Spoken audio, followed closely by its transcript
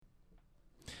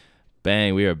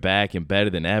Bang, we are back and better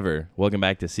than ever. Welcome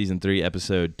back to Season 3,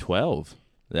 Episode 12.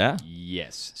 Yeah?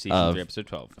 Yes, Season 3, Episode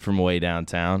 12. From way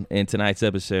downtown. In tonight's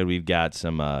episode, we've got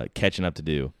some catching up to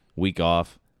do. Week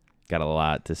off. Got a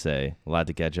lot to say, a lot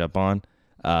to catch up on.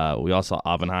 We all saw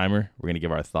Oppenheimer. We're going to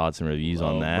give our thoughts and reviews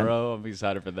on that. Bro, I'm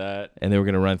excited for that. And then we're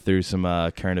going to run through some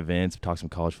current events, talk some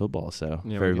college football. So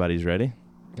if everybody's ready.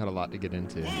 Got a lot to get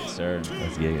into. Yes, sir.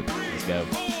 Let's get it. Let's go.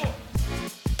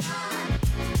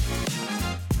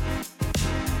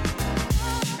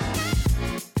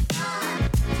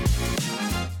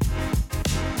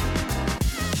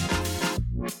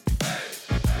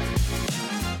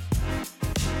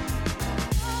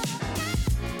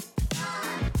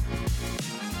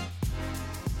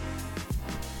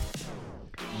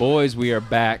 Boys, we are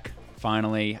back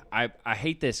finally. I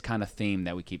hate this kind of theme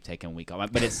that we keep taking week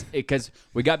off, but it's because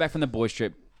we got back from the boys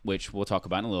trip, which we'll talk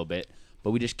about in a little bit.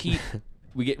 But we just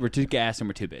we're too gassed and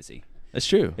we're too busy. That's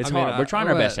true. It's hard. We're trying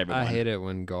our best, everyone. I hate it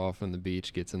when golf on the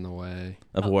beach gets in the way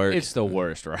of work. It's the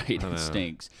worst, right? It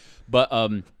stinks. But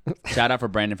shout out for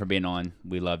Brandon for being on.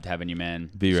 We loved having you, man.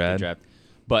 Be rad.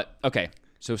 But okay,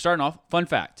 so starting off, fun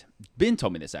fact. Ben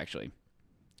told me this actually.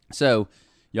 So.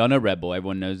 Y'all know Red Bull.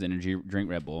 Everyone knows the energy drink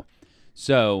Red Bull.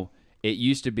 So it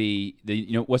used to be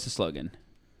what's the slogan?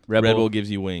 Red Bull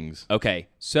gives you wings. Okay,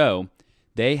 so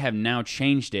they have now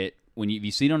changed it. When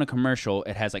you see it on a commercial,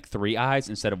 it has like 3 eyes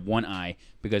instead of 1 eye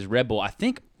because Red Bull, I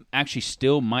think, actually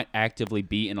still might actively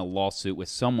be in a lawsuit with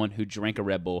someone who drank a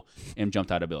Red Bull and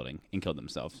jumped out of a building and killed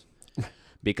themselves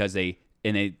because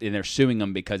they're suing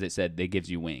them because it said they gives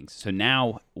you wings. So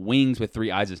now wings with 3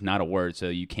 eyes is not a word, so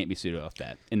you can't be sued off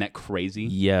that. Isn't that crazy?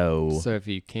 Yo. So if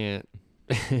you can't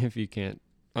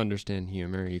understand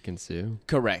humor, you can sue.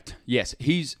 Correct. Yes,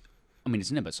 it's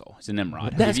an imbecile. It's an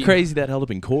Nimrod. That's crazy that held up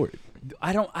in court.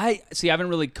 I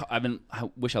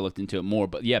wish I looked into it more,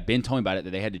 but yeah, Ben told me about it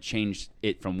that they had to change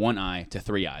it from 1 eye to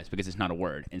 3 eyes because it's not a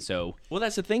word. And so, well,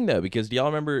 that's the thing though, because do y'all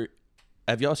remember?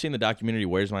 Have y'all seen the documentary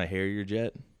 "Where's My Harrier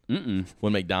Jet"? Mm-mm.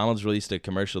 When McDonald's released a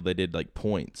commercial, they did like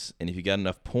points, and if you got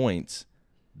enough points,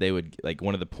 they would like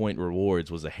one of the point rewards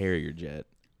was a Harrier jet.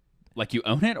 Like you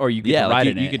own it, or you get to ride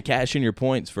in it? You could cash in your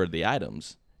points for the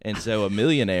items. And so a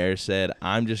millionaire said,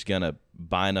 "I'm just gonna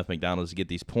buy enough McDonald's to get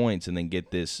these points, and then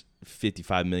get this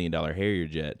 $55 million Harrier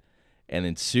jet," and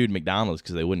then sued McDonald's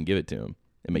because they wouldn't give it to him.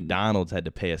 And McDonald's had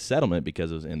to pay a settlement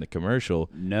because it was in the commercial.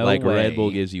 No like way. Red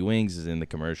Bull gives you wings is in the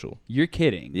commercial. You're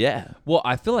kidding? Yeah. Well,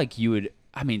 I feel like you would.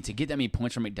 I mean, to get that many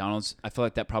points from McDonald's, I feel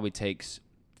like that probably takes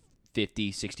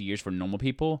 50, 60 years for normal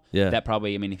people. Yeah. That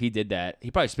probably, if he did that, he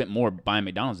probably spent more buying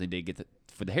McDonald's than he did get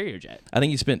for the Harrier jet. I think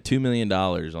he spent $2 million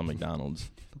on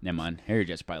McDonald's. Never mind. Harrier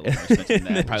jet's probably a little more expensive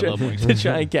than that. Probably a little more to expensive.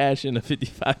 try and cash in a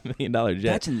 $55 million jet.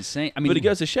 That's insane. But it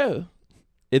goes to show,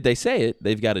 if they say it,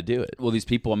 they've got to do it. Well, these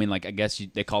people, I guess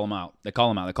they call them out. They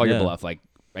call your bluff. Like,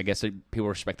 I guess people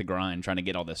respect the grind trying to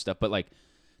get all this stuff. But, like,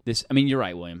 this, you're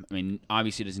right, William.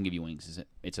 Obviously it doesn't give you wings.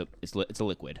 It's a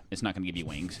liquid. It's not going to give you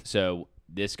wings. So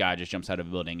this guy just jumps out of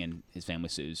a building and his family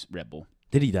sues Red Bull.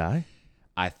 Did he die?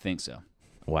 I think so.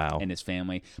 Wow. And his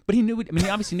family. But he knew, he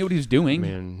obviously knew what he was doing.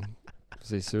 Man,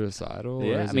 is he suicidal?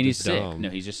 Yeah, or is he he's just sick. dumb? No,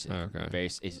 he's just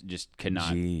he just could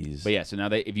not. Jeez. But yeah, so now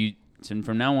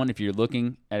from now on, if you're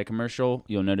looking at a commercial,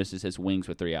 you'll notice it says wings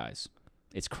with 3 eyes.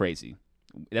 It's crazy.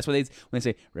 That's what when they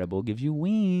say Red Bull gives you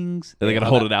wings. Are they gonna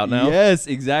hold it out now? Yes,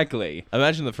 exactly.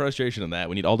 Imagine the frustration of that.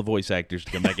 We need all the voice actors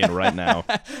to come back in right now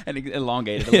and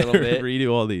elongate it a little bit.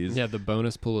 Redo all these. Yeah, the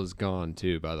bonus pool is gone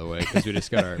too, by the way, because we just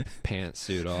got our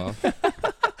pantsuit off.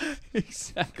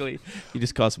 Exactly. You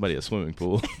just cost somebody a swimming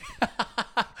pool.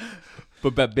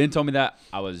 But Ben told me that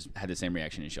had the same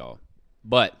reaction as y'all.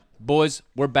 But boys,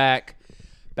 we're back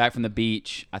from the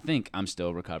beach. I think I'm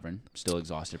still recovering. I'm still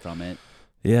exhausted from it.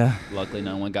 Yeah. Luckily,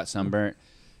 no one got sunburnt.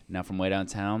 Now, from way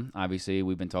downtown, obviously,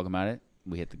 we've been talking about it.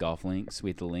 We hit the golf links.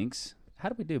 We hit the links. How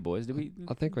did we do, boys?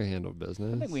 I think we handled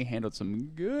business. I think we handled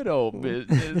some good old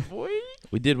business, boy.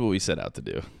 We did what we set out to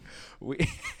do.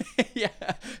 Yeah,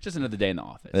 just another day in the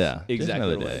office. Yeah,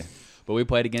 exactly. Another day. But we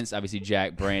played against, obviously,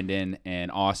 Jack, Brandon,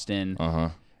 and Austin. Uh-huh.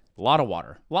 A lot of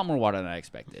water. A lot more water than I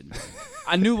expected.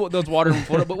 I knew those water in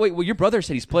Florida, but wait, your brother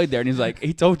said he's played there, and he's like,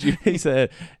 he told you. He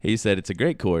said it's a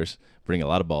great course, bring a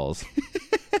lot of balls,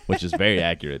 which is very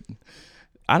accurate.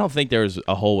 I don't think there was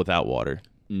a hole without water.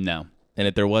 No. And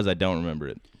if there was, I don't remember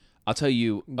it. I'll tell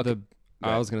you. Okay,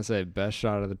 I was going to say, best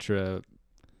shot of the trip,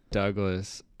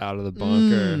 Douglas out of the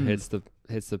bunker, hits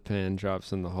the pin,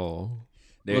 drops in the hole.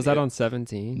 Was that on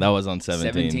 17? That was on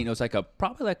 17. It was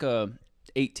probably like a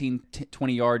 18,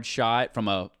 20 yard shot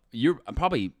from you're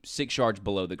probably 6 yards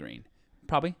below the green.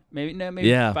 Probably, maybe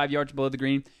 5 yards below the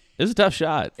green. It was a tough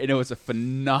shot. And it was a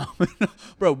phenomenal,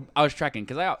 bro. I was tracking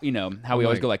because how we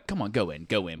always go like, come on, go in,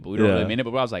 but we don't really mean it.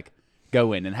 But I was like,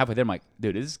 go in, and halfway there, I'm like,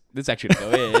 dude, this actually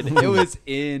gonna go in. It was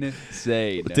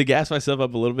insane. To gas myself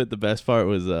up a little bit, the best part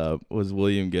was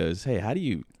William goes, "Hey, how do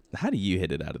you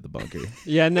hit it out of the bunker?"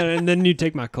 Yeah, and then you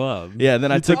take my club. Yeah, and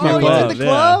then I took my you club. took the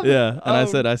club? Yeah,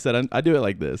 and I said I do it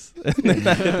like this. And then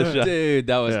I hit the shot. Dude,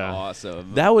 that was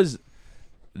awesome. That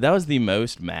was the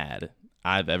most mad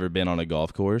I've ever been on a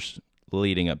golf course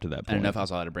leading up to that point. I don't know if I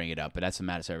was allowed to bring it up, but that's the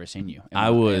maddest I've ever seen you.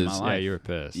 I was. Yeah, you were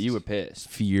pissed. You were pissed.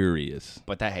 Furious.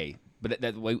 But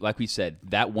that like we said,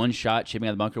 that one shot chipping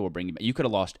out of the bunker will bring you back. You could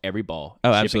have lost every ball. Oh,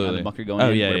 chipping absolutely. out of the bunker going in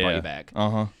would have brought you back.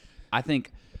 I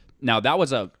think. Now that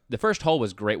was the first hole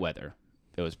was great weather.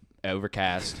 It was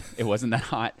overcast. It wasn't that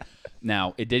hot.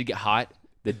 Now it did get hot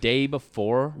the day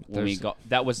before when we got.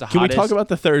 That was the hottest. Can we talk about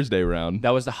the Thursday round?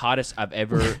 That was the hottest I've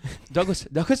ever. Douglas.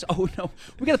 Oh no,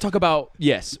 we got to talk about.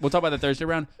 Yes, we'll talk about the Thursday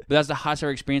round. But that's the hottest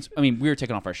ever experience. I mean, we were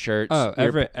taking off our shirts. Oh,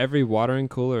 every watering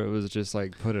cooler, it was just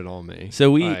like put it on me.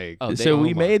 So we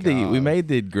we made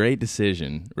the great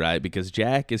decision, right? Because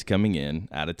Jack is coming in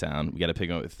out of town. We got to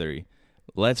pick him up at 3.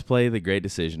 Let's play the great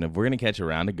decision of we're going to catch a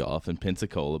round of golf in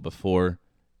Pensacola before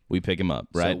we pick him up,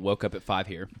 right? So woke up at 5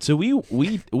 here. So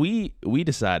we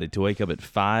decided to wake up at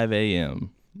 5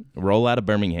 a.m., roll out of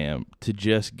Birmingham to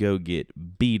just go get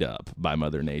beat up by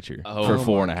Mother Nature for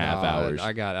 4.5 hours.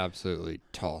 I got absolutely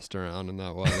tossed around in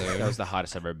that weather. That was the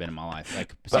hottest I've ever been in my life.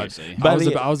 Like seriously,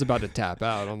 I was about to tap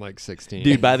out on like 16.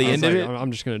 Dude, by the end of it,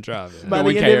 I'm just gonna drive it. By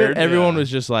the end of it, everyone was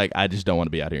just like, I just don't want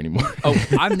to be out here anymore. Oh,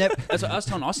 I've never. That's what I was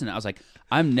telling Austin. I was like,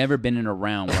 I've never been in a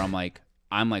round where I'm like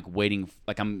waiting,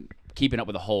 like I'm keeping up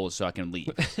with the holes so I can leave.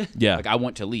 Yeah, like I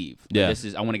want to leave. Yeah,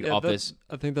 I want to get off this.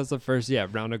 I think that's the first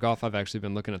round of golf I've actually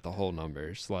been looking at the hole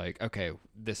numbers. Like, okay,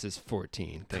 this is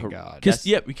 14. Thank God.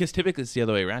 Because typically it's the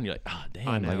other way around. You're like, oh damn,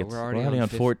 I know, like we're already on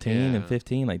 14 and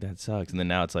 15. Like that sucks. And then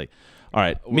now it's like, all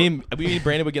right, me and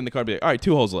Brandon would get in the car and be like, all right,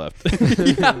 2 holes left.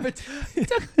 Yeah, but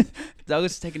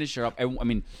Douglas is taking his shirt off. I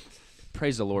mean,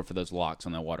 praise the Lord for those locks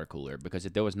on that water cooler, because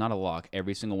if there was not a lock,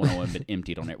 every single one would have been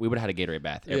emptied on it. We would have had a Gatorade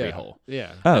bath every hole.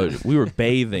 Yeah. Oh, we were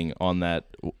bathing on that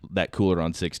cooler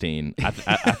on 16. I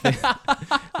think,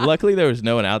 luckily, there was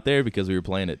no one out there because we were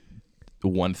playing at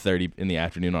 1:30 in the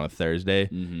afternoon on a Thursday.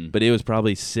 Mm-hmm. But it was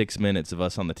probably 6 minutes of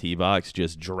us on the tee box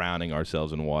just drowning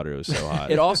ourselves in water. It was so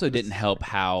hot. It also didn't help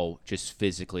how just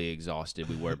physically exhausted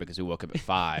we were because we woke up at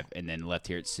 5 and then left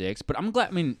here at 6. But I'm glad.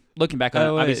 I mean, looking back on it,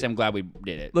 obviously, I'm glad we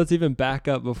did it. Let's even back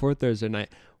up before Thursday night.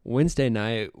 Wednesday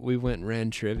night, we went and ran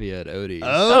trivia at Odie's.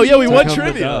 Oh yeah, we won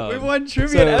trivia. We won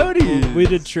trivia at Odie's. We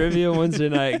did trivia Wednesday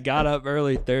night, got up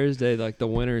early Thursday like the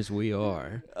winners we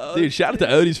are. Dude, shout out to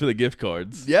Odie's for the gift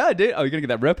cards. Yeah, dude. Oh, you're going to get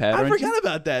that rep hat, I forgot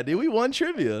about that, dude. We won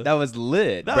trivia. That was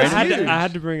lit. I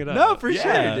had to bring it up. No, for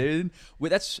sure, dude.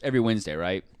 That's every Wednesday,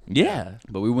 right? Yeah.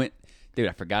 But we went, dude,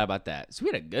 I forgot about that. So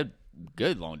we had a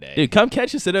good long day. Dude, come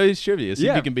catch us at Odie's trivia. See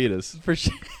if you can beat us. For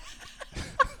sure.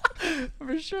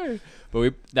 For sure.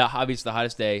 But obviously the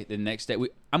hottest day. The next day,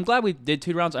 I'm glad we did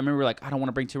 2 rounds. I remember we were like, I don't want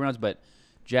to bring 2 rounds, but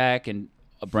Jack and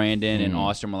Brandon and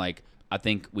Austin were like, I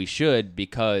think we should,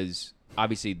 because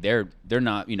obviously they're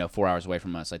not 4 hours away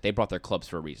from us. Like they brought their clubs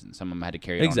for a reason. Some of them had to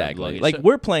carry it exactly. on Like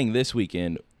we're playing this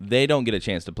weekend. They don't get a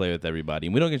chance to play with everybody,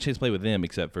 and we don't get a chance to play with them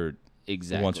except for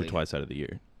once or twice out of the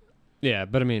year. Yeah,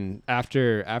 but I mean,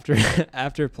 after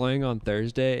playing on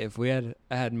Thursday, if we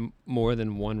had more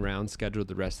than 1 round scheduled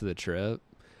the rest of the trip,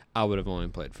 I would have only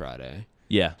played Friday.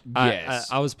 Yeah.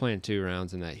 I was playing 2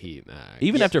 rounds in that heat, Mac.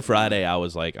 Even after Friday, I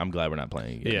was like, I'm glad we're not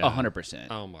playing again. Yeah. 100%.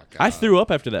 Oh, my God. I threw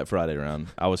up after that Friday round.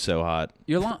 I was so hot.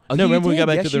 You're lying. No, remember when we got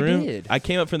back to the room? Did. I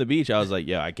came up from the beach. I was like,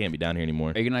 yeah, I can't be down here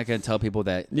anymore. Are you not going to tell people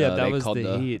that that they was called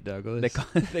the heat, Douglas?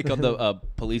 They called the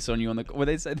police on you on the where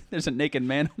they said there's a naked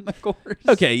man on the course?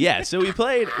 Okay, yeah. So we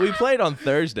played on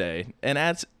Thursday, and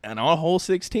on hole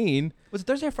 16. Was it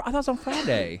Thursday? I thought it was on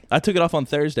Friday. I took it off on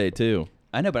Thursday, too.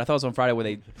 I know, but I thought it was on Friday where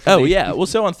they... Oh, yeah. Well,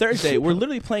 so on Thursday, we're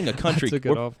literally playing a country... I took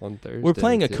it off on Thursday, we're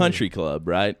playing a country club,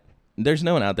 right? There's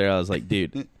no one out there. I was like,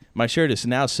 dude, my shirt is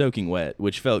now soaking wet,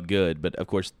 which felt good. But, of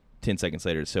course, 10 seconds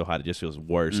later, it's so hot, it just feels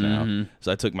worse now.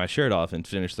 So I took my shirt off and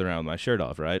finished the round with my shirt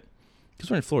off, right? Because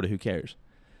we're in Florida, who cares?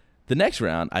 The next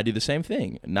round, I do the same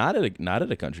thing. Not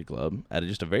at a country club, at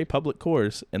just a very public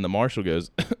course. And the marshal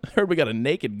goes, heard we got a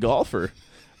naked golfer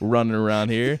running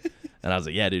around here. And I was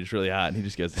like, yeah, dude, it's really hot. And he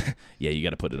just goes, yeah, you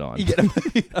got to put it on. I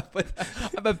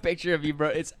have a picture of you, bro.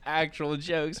 It's actual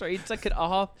jokes, right? He took it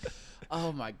off.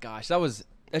 Oh, my gosh. It was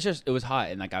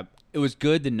hot. And, it was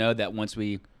good to know that once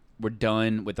we we're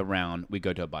done with the round, we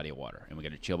go to a body of water and we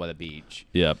got to chill by the beach.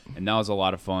 Yep. And that was a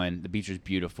lot of fun. The beach was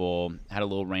beautiful. Had a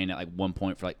little rain at like one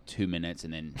point for like 2 minutes,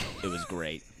 and then it was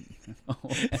great.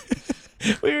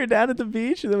 We were down at the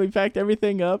beach, and then we packed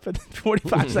everything up, and then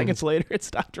 45 seconds later, it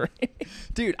stopped raining.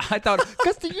 Dude, I thought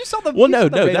because you saw the Well, beach no,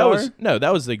 with the radar.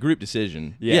 that was the group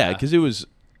decision. Yeah.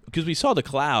 Because we saw the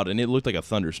cloud, and it looked like a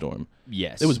thunderstorm.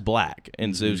 Yes, It was black,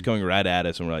 and so it was coming right at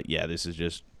us, and we're like, yeah, this is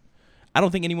just. I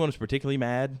don't think anyone was particularly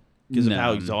mad because of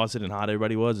how exhausted and hot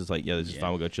everybody was. It's like, yeah, this is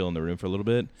fine. We'll go chill in the room for a little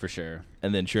bit. for sure.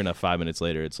 And then, sure enough, 5 minutes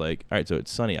later, it's like, all right, so it's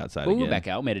sunny outside But we again. went back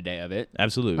out, made a day of it.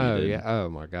 Absolutely. Oh we did. yeah. Oh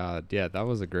my God. Yeah, that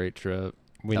was a great trip.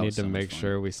 We That need was to so much make fun.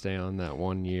 sure we stay on that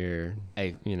 1 year.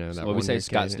 Hey, You know, that what we say, 1 year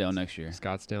Scottsdale cadence. next year.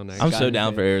 Scottsdale next. I'm year. so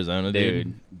down for Arizona, dude.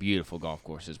 Dude, beautiful golf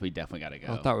courses. We definitely got to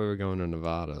go. I thought we were going to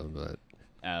Nevada, but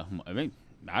I mean,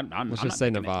 I'm let's I'm just say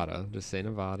not picking it. Nevada. Just say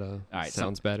Nevada. All right,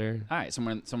 Sounds better. All right,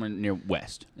 somewhere near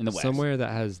west, in the west. Somewhere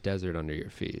that has desert under your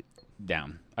feet.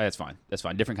 down. Oh, that's fine. That's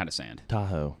fine. Different kind of sand.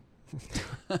 Tahoe.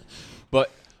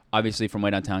 But obviously, from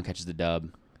way downtown, catches the dub.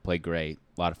 Played great.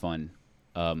 A lot of fun.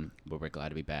 We're glad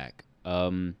to be back.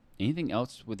 Anything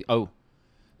else with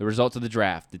the results of the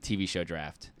draft, the TV show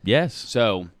draft. Yes.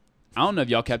 So I don't know if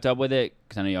y'all kept up with it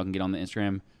because I know y'all can get on the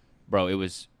Instagram, bro. It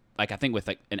was like I think with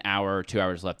like an hour or 2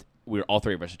 hours left, we were all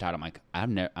three of us are tied. I'm like I've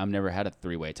never had a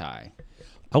 3-way tie.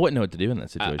 I wouldn't know what to do in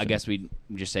that situation. I guess we'd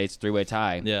just say it's a 3-way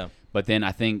tie. Yeah. But then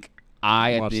I think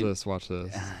I Watch this. Watch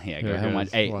this. Yeah, go Here ahead. it Watch.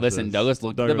 is. Hey, Watch listen, this. Douglas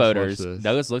looked at the Douglas, watch voters. this.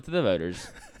 Douglas looked at the voters.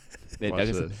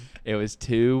 Watch this. It was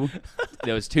two.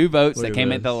 There was two votes Look that at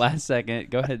came at the this. last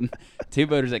second. Go ahead. Two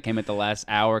voters that came at the last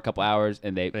hour, couple hours,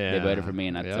 and they Yeah. voted for me,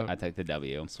 and Yep. I took the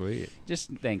W. Sweet.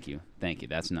 Just thank you.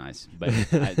 That's nice. But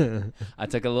I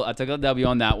took a W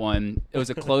on that one. It was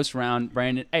a close round,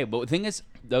 Brandon. Hey, but the thing is,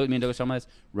 though, me and Douglas talking about this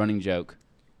running joke.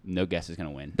 No guess is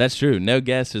gonna win, That's true. No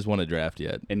guest has won a draft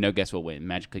yet. and no guess will win.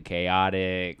 Magically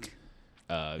chaotic.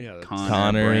 that's-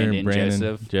 Connor,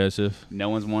 Brandon, Joseph. No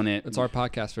one's won it. It's our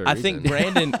podcast for a I reason. think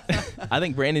Brandon. I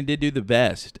think Brandon did do the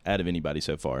best out of anybody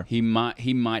so far. He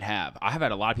might have. I have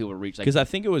had a lot of people reach like Because I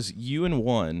think it was you and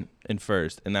one in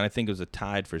first, and then I think it was a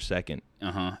tied for second.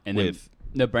 and with-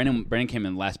 then Brandon came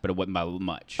in last, but it wasn't by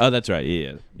much. Oh, that's right.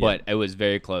 Yeah. But it was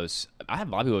very close. I have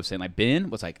a lot of people saying like Ben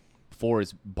was like 4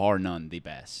 is bar none the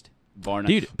best. Bar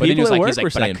none. Dude, but then he people was at like, work he's like, were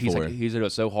but saying he's 4. like, it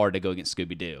was so hard to go against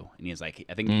Scooby Doo, and he was like,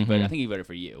 I think I think he voted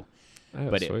for you.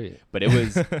 Oh, but sweet.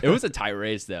 it was a tight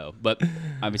race though. But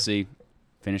obviously,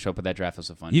 finish up with that draft was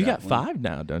a fun. You draft. got 5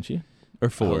 now, don't you? Or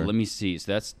 4? Oh, let me see.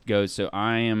 So that goes. So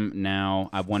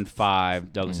I've won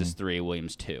 5. Douglas is 3.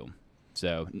 Williams 2.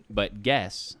 So, but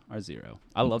guess are 0.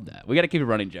 I love that. We got to keep a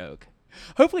running joke.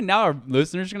 Hopefully now our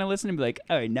listeners are gonna listen and be like,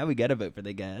 "Oh, now we gotta vote for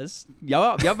the guess."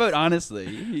 Y'all vote honestly.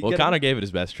 You Well, gotta- Connor gave it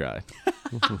his best try.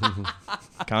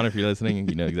 Connor, if you're listening,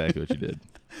 you know exactly what you did.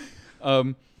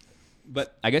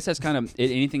 But I guess that's kind of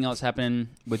it. Anything else happening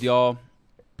with y'all?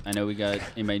 I know we got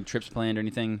anybody trips planned or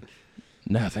anything.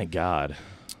 No, thank God.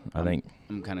 I think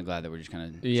I'm kind of glad that we're just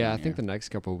kind of Yeah, I think the next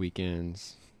couple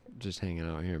weekends, just hanging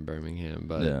out here in Birmingham.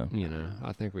 But Yeah. you know,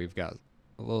 I think we've got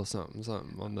a little something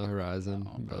on the horizon.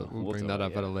 Oh, bro. But we'll We'll bring talk- that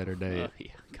up yeah. at a later date. Yeah,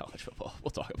 college football.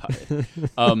 We'll talk about it.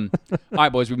 All right,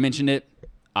 boys. We mentioned it.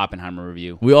 Oppenheimer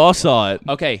review. we all saw it.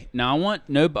 Okay, now I want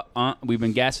we've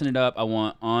been gassing it up. I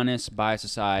want honest, bias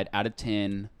aside, out of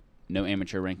 10, no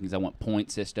amateur rankings. I want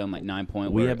point system, like 9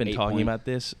 point. We or have been 8 talking point about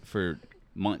this for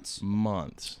months,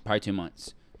 months. probably 2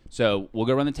 months. So we'll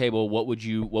go around the table. What would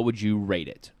you rate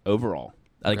it overall?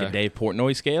 Like a Okay. Dave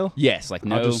Portnoy scale? Yes, like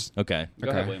no. I'll just Okay. Go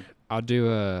ahead, William. I'll do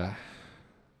a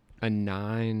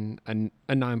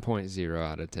 9.0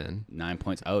 out of 10. 9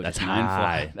 points. Oh, That's just 9 high.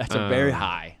 fly. That's a very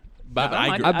high. But I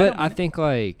I, agree. don't I think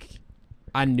like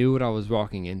I knew what I was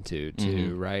walking into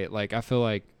too, Mhm. right? Like I feel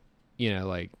like,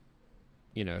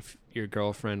 if your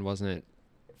girlfriend wasn't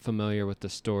familiar with the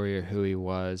story or who he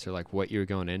was or like what you were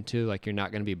going into, like you're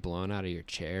not going to be blown out of your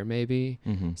chair maybe.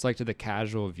 Mm-hmm. It's like to the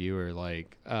casual viewer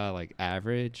like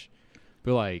average.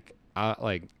 But like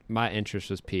my interest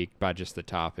was piqued by just the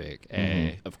topic.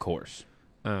 of course,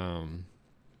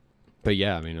 But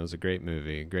yeah, I mean it was a great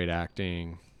movie, great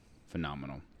acting.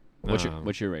 phenomenal.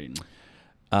 What's your rating?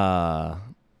 I'm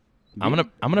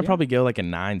gonna probably go like a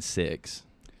 9.6.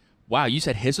 Wow, you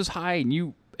said his was high,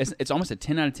 and it's almost a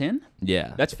 10 out of 10.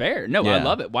 Yeah. That's fair. No, I Yeah.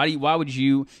 love it. Why would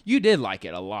you did like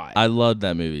it a lot? I loved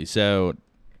that movie. So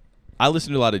I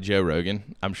listen to a lot of Joe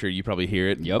Rogan. I'm sure you probably hear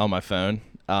it Yep. on my phone.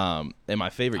 And my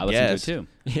favorite I listen to it guests too.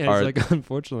 Yeah, Are- it's like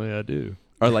unfortunately I do.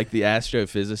 are like the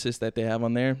astrophysicists that they have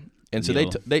on there. And so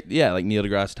Neil. they like Neil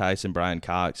deGrasse Tyson, Brian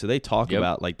Cox. So they talk Yep.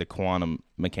 about like the quantum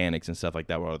mechanics and stuff like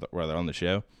that while they're on the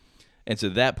show. And so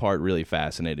that part really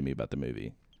fascinated me about the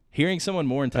movie. Hearing someone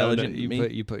more intelligent than me.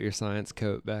 You put your science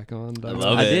coat back on. I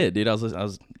love it. I did, dude. I was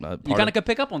You kind of could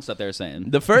pick up on stuff they were saying.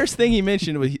 The first thing he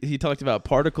mentioned was he talked about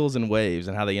particles and waves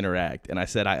and how they interact. And I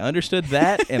said I understood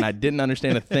that, and I didn't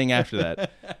understand a thing after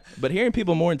that. But hearing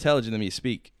people more intelligent than me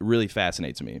speak really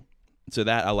fascinates me. So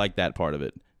that I like that part of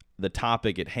it. The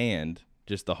topic at hand,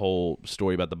 just the whole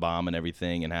story about the bomb and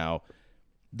everything, and how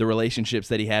the relationships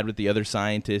that he had with the other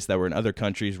scientists that were in other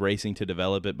countries racing to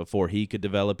develop it before he could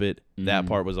develop it. That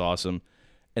part was awesome.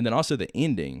 And then also the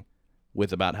ending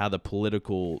with about how the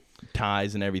political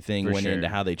ties and everything went into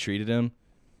how they treated him.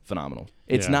 Phenomenal.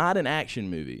 It's not an action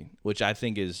movie, which I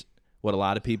think is what a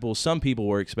lot of some people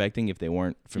were expecting if they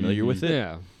weren't familiar with it.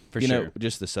 Yeah, for you sure. know,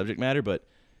 just the subject matter, but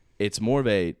it's more of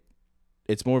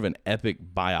an epic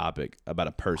biopic about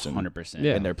a person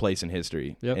 100%. and their place in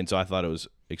history. Yep. And so I thought it was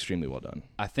extremely well done.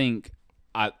 I think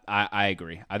I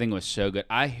agree. I think it was so good.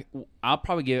 I'll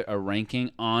probably give it a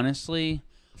ranking, honestly,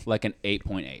 like an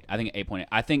 8.8. I think an 8.8.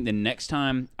 I think the next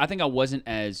time, I think I wasn't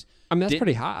as... I mean, that's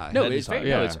pretty high. No, That'd it's be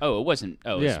very... high. No, it's, it wasn't...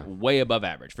 Oh, it's Yeah. way above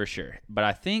average, for sure. But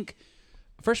I think,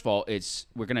 first of all,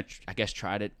 we're going to, I guess,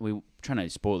 try to... We're trying to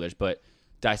spoilers, but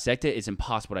dissect it is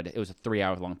impossible. It was a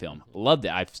 3-hour-long film. Loved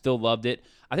it. I've still loved it.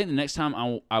 I think the next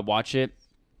time I watch it,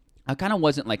 I kind of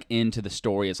wasn't like into the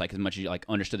story as much as like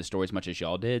understood the story as much as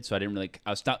y'all did. So I didn't really. I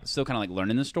was still kind of like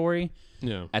learning the story.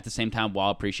 Yeah. At the same time,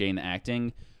 while appreciating the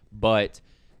acting, but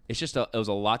it's just it was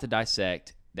a lot to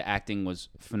dissect. The acting was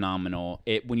phenomenal.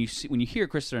 When you hear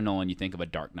Christopher Nolan, you think of a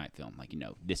Dark Knight film. Like,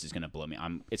 this is gonna blow me.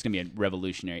 It's gonna be a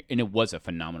revolutionary, and it was a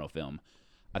phenomenal film.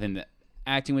 I think the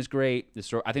acting was great. The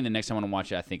story. I think the next time I want to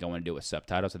watch it, I think I want to do it with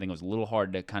subtitles. I think it was a little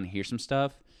hard to kind of hear some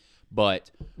stuff.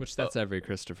 But Which every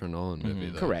Christopher Nolan movie,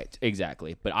 though. Correct,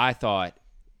 exactly. But I thought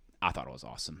it was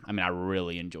awesome. I mean, I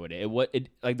really enjoyed it.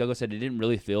 Like Douglas said, it didn't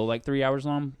really feel like 3 hours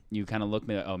long. You kind of look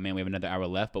like, oh man, we have another hour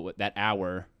left. But that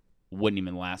hour wouldn't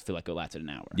even feel like it lasted an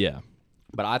hour. Yeah.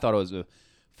 But I thought it was a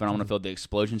phenomenal film. The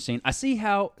explosion scene. I see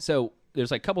how. So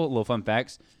there's like a couple of little fun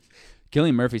facts.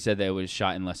 Cillian Murphy said that it was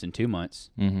shot in less than 2 months.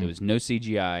 There was no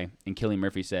CGI, and Cillian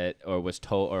Murphy said, it was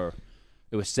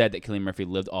said that Cillian Murphy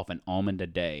lived off an almond a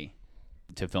day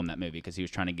to film that movie because he was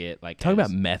trying to get like Talk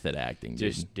about method acting,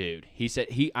 dude. He said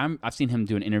I've seen him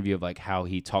do an interview of like how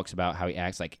he talks about how he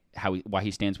acts, like why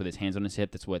he stands with his hands on his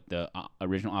hip. That's what the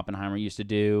original Oppenheimer used to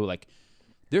do. Like,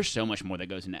 there's so much more that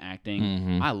goes into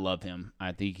acting. I love him.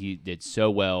 I think he did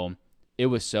so well. It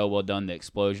was so well done. The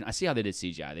explosion. I see how they did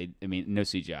CGI. No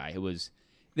CGI.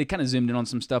 They kind of zoomed in on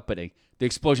some stuff, but the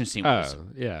explosion scene was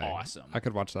awesome. I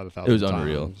could watch that 1,000 times. It was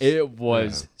unreal. It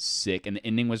was sick, and the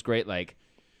ending was great. Like,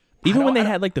 even when they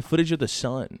had like the footage of the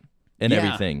sun and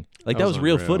everything, like that was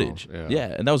real unreal. footage.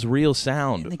 Yeah, and that was real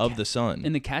sound of the sun.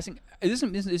 And the casting. Is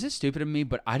this stupid of me?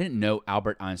 But I didn't know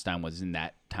Albert Einstein was in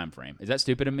that time frame. Is that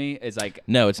stupid of me? It's like,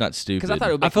 no, it's not stupid. because I thought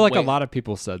it would I make feel like way- a lot of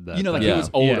people said that. like though. he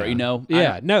was older.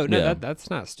 Yeah. No, Yeah.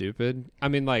 that's not stupid. I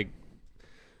mean, like,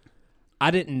 I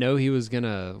didn't know he was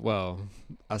gonna. Well,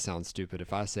 I sound stupid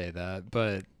if I say that,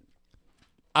 but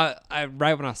I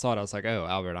right when I saw it, I was like, oh,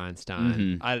 Albert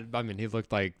Einstein. I mean, he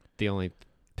looked like the only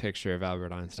picture of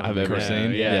Albert Einstein I've ever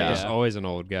seen. Yeah, Yeah. he's always an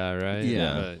old guy, right?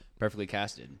 Yeah. But perfectly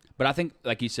casted. But I think,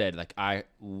 like you said, I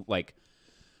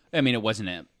mean, it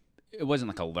wasn't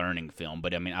like a learning film,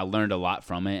 but I mean, I learned a lot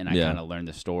from it, and I kind of learned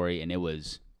the story, and it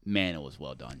was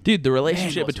well done. Dude, the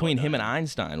relationship Man, it was between well him and done.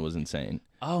 Einstein was insane.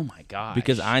 Oh my gosh.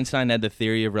 Because Einstein had the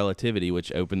theory of relativity,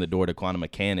 which opened the door to quantum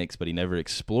mechanics, but he never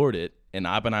explored it. And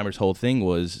Oppenheimer's whole thing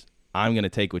was, I'm going to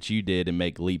take what you did and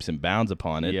make leaps and bounds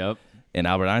upon it. Yep. And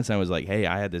Albert Einstein was like, hey,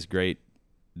 I had this great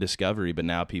discovery, but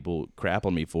now people crap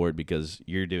on me for it because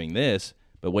you're doing this,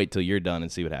 but wait till you're done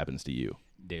and see what happens to you.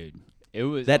 Dude, it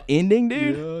was That ending,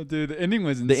 dude. Yeah, dude, the ending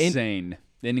was insane.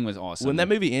 The ending was awesome. When that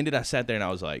movie ended, I sat there and I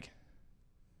was like,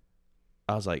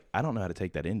 I don't know how to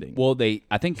take that ending. Well,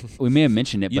 I think we may have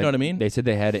mentioned it. You but know what I mean? They said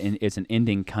they had it's an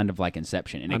ending kind of like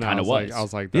Inception, and it kind of was. I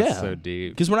was like, that's Yeah. so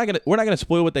deep. Because we're not gonna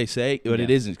spoil what they say, but Yeah. it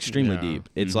is extremely Yeah. deep.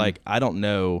 It's like I don't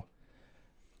know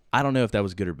if that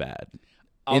was good or bad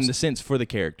in the sense for the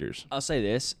characters. I'll say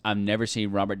this: I've never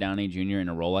seen Robert Downey Jr. in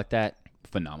a role like that.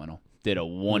 Phenomenal. Did a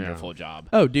wonderful job.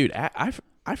 Oh, dude,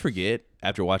 I forget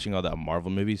after watching all the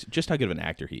Marvel movies just how good of an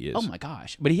actor he is. Oh my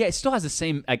gosh! But he still has the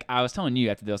same. Like I was telling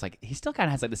you after this, like he still kind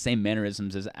of has like the same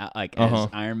mannerisms as as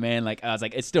Iron Man. Like I was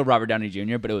like, it's still Robert Downey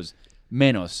Jr. But it was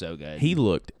so good. He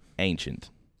looked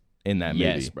ancient in that movie.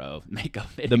 Yes, bro. Makeup.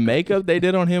 The makeup they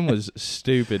did on him was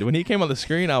stupid. When he came on the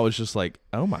screen, I was just like,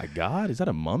 "Oh my god, is that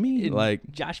a mummy?"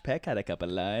 Like Josh Peck had a couple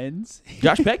lines.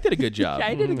 Josh Peck did a good job. Yeah,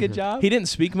 he did a good job. He didn't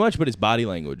speak much, but his body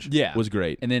language was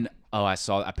great. And then Oh, I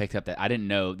picked up that. I didn't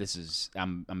know this is.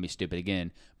 I'm gonna be stupid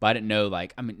again, but I didn't know.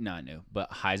 No, I knew, but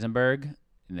Heisenberg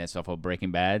and that's off of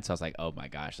Breaking Bad. So I was like, oh my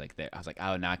gosh, I was like,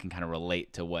 oh, now I can kind of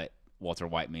relate to what Walter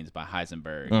White means by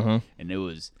Heisenberg, and it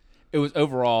was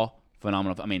overall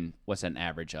phenomenal. I mean, what's that an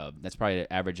average of? That's probably an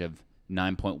average of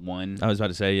 9.1. I was about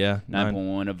to say, yeah,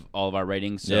 9.1 of all of our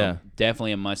ratings. So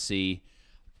definitely a must see.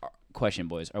 Question,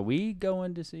 boys, are we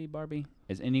going to see Barbie?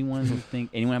 Does anyone have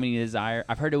any desire?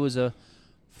 I've heard it was a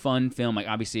fun film, like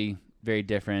obviously very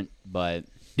different, but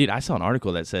dude, I saw an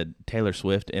article that said Taylor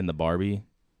Swift and the Barbie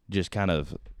just kind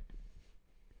of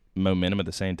momentum at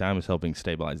the same time is helping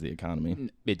stabilize the economy.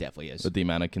 It definitely is with the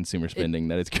amount of consumer spending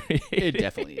that it's created. It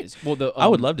definitely is. Well, I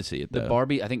would love to see it though. The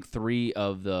Barbie, I think 3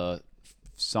 of the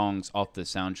songs off the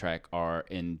soundtrack are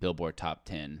in Billboard Top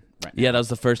 10 right now. Yeah, that was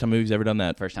the first time a movie's ever done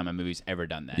that. First time a movie's ever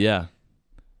done that. Yeah.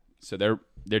 So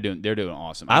they're doing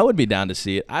awesome. I would be down to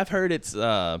see it. I've heard it's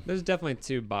there's definitely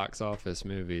 2 box office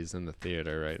movies in the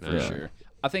theater right now. For sure.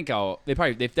 I think they've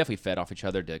definitely fed off each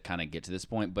other to kind of get to this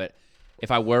point, but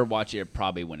if I were watching it,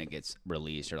 probably when it gets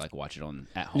released or like watch it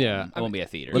at home. Yeah. It won't be a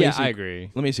theater. I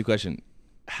agree. Let me ask you a question.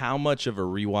 How much of a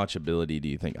rewatchability do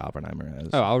you think Oppenheimer has?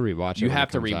 Oh, I'll rewatch it. You when have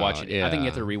it to comes rewatch out. it. Yeah. I think you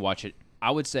have to rewatch it. I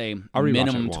would say I'll rewatch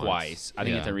minimum it once. twice. I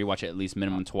think you have to rewatch it at least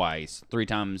minimum twice. 3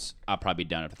 times, I'll probably be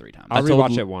done after 3 times. I'll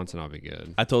told rewatch it once and I'll be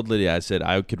good. I told Lydia, I said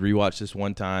I could rewatch this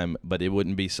one time, but it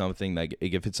wouldn't be something like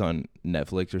if it's on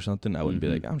Netflix or something, I wouldn't be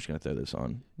like, I'm just gonna throw this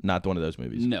on. Not one of those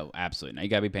movies. No, absolutely not. You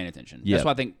gotta be paying attention. Yeah. That's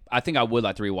why I think I would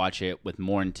like to rewatch it with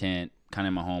more intent, kind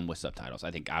of in my home with subtitles.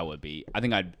 I think I'd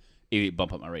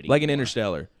bump up my rating. Like an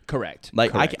Interstellar. Correct.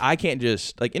 Like Correct. I can't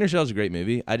just like Interstellar's a great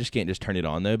movie. I just can't just turn it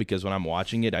on though because when I'm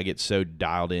watching it, I get so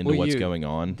dialed into what's going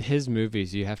on. His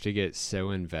movies, you have to get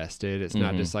so invested. It's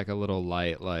not just like a little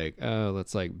light, like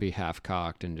let's like be half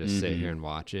cocked and just sit here and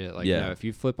watch it. Like, no, if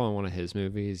you flip on one of his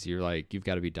movies, you're like you've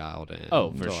got to be dialed in.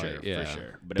 Oh, for sure, for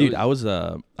sure. But dude, I was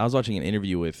watching an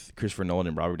interview with Christopher Nolan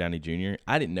and Robert Downey Jr.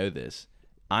 I didn't know this.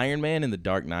 Iron Man and The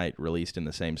Dark Knight released in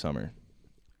the same summer.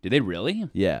 Did they really?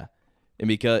 Yeah.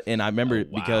 And I remember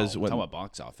because when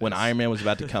box office. when Iron Man was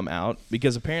about to come out,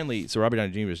 because apparently, so Robert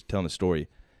Downey Jr. was telling a story.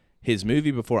 His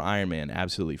movie before Iron Man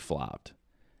absolutely flopped.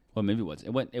 What movie was it?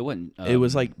 It wasn't. It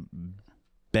was like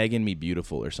Begging Me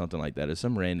Beautiful or something like that. It's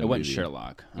some random. It wasn't movie.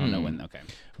 Sherlock. I don't know when. Okay.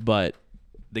 But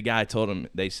the guy told him.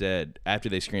 They said after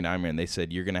they screened Iron Man, they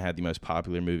said you're gonna have the most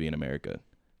popular movie in America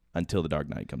until The Dark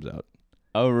Knight comes out.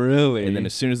 Oh, really? And then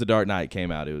as soon as The Dark Knight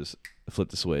came out, it was flip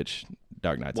the switch.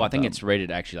 Dark Knight's Well, I think top. it's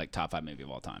rated actually like top 5 movie of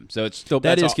all time. So it's still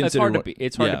That is it's hard to considered beat.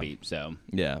 It's hard to beat. So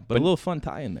yeah, but a little fun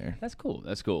tie in there. that's cool.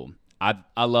 That's cool.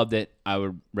 I loved it. I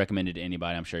would recommend it to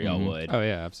anybody. I'm sure y'all would. Oh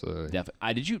yeah, absolutely.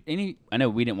 Definitely. I know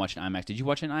we didn't watch it in IMAX. Did you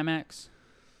watch it in IMAX?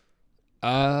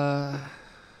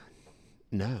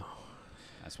 No.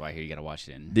 That's why I hear you gotta watch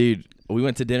it in. Dude, we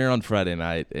went to dinner on Friday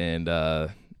night, and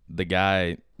one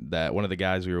of the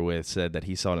guys we were with said that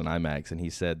he saw it in IMAX, and he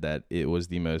said that it was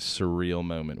the most surreal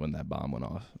moment when that bomb went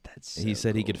off. He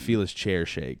said he could feel his chair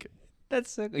shake. That's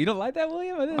so cool. You don't like that,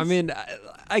 William? I mean,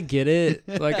 I get it.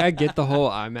 Like, I get the whole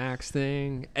IMAX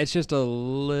thing. It's just a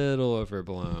little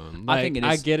overblown. Like, I think it is.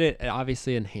 I get it. It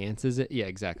obviously enhances it. Yeah,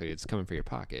 exactly. It's coming for your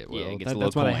pocket. Yeah, Will. it gets a That's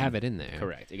little why they coin. have it in there.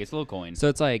 Correct. It gets a little coin. So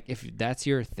it's like, if that's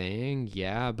your thing,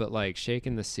 yeah, but like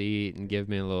shaking the seat and give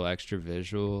me a little extra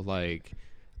visual, like,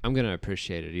 I'm going to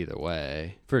appreciate it either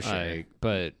way. For sure. Like,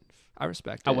 but I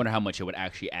respect it. I wonder how much it would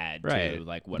actually add to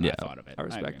like what I thought of it. I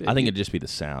respect agree. it. I think it'd just be the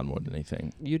sound more than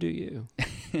anything. You do you.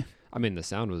 I mean, the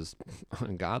sound was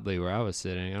ungodly where I was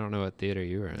sitting. I don't know what theater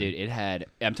you were in. Dude,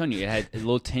 I'm telling you, it had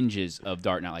little tinges of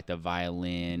Dark Knight, like the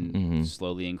violin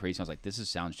slowly increasing. I was like, this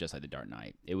sounds just like the Dark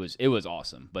Knight. It was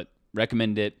awesome, but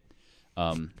recommend it.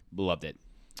 Loved it.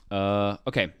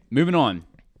 Okay, moving on.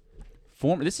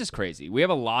 This is crazy. We have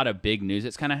a lot of big news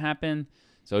that's kind of happened,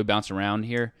 so we bounce around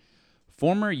here.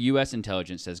 Former U.S.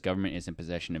 intelligence says government is in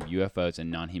possession of UFOs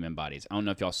and non-human bodies. I don't know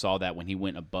if y'all saw that when he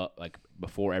went above, like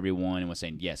before everyone, and was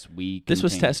saying, yes, we. This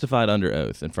was testified under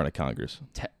oath in front of Congress.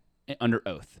 Under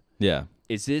oath. Yeah.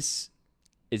 Is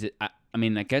it? I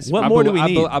mean, I guess. What more do we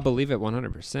need? I believe it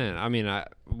 100%. I mean,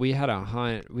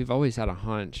 we've always had a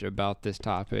hunch about this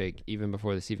topic even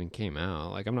before this even came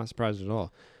out. Like, I'm not surprised at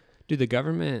all. Dude, the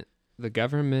government,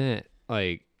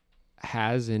 like,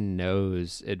 has and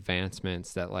knows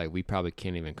advancements that like we probably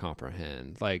can't even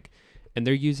comprehend, like, and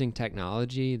they're using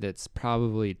technology that's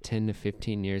probably 10 to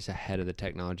 15 years ahead of the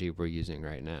technology we're using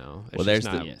right now. Well,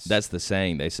 that's the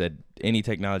saying. They said any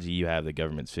technology you have, the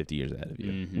government's 50 years ahead of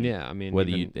you. Yeah, I mean,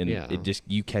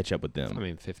 you catch up with them. I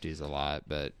mean, 50 is a lot,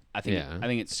 but I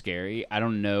think it's scary. I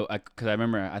don't know because I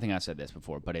remember I think I said this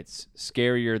before, but it's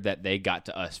scarier that they got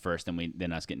to us first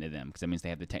than us getting to them because that means they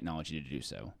have the technology to do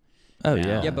so. Oh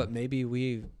Now- Yeah, but maybe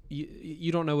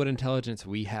you don't know what intelligence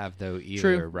we have though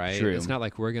either, True, right? true. It's not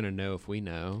like we're gonna know if we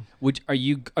know. Which are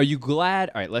you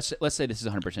glad? All right, let's say this is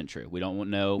 100% true. We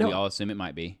don't know. No. We all assume it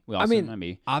might be. We all I assume mean, it might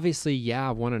be. obviously, yeah,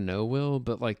 I want to know, Will,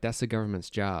 but like that's the government's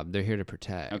job. They're here to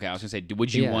protect. Okay, I was gonna say,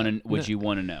 would you Yeah. want to? Would No. you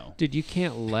want to know? Dude, you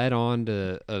can't let on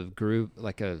to a group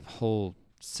like a whole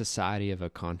society of a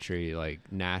country like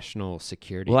national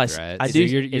security Well, I threats. do-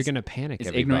 You're it's- gonna panic. It's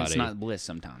everybody. ignorance, not bliss.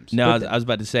 Sometimes. No, I was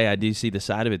about to say I do see the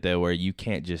side of it though, where you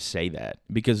can't just say that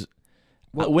because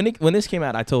when this came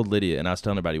out, I told Lydia and I was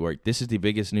telling everybody at work, this is the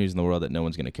biggest news in the world that no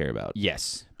one's going to care about.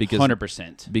 Yes, Because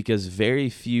 100%. Because very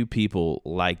few people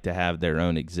like to have their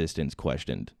own existence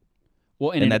questioned,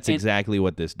 Well, and that's exactly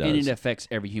what this does. And it affects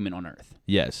every human on Earth.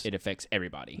 Yes. It affects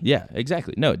everybody. Yeah,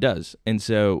 exactly. No, it does. And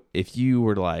so if you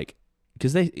were like,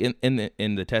 because they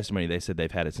in the testimony they said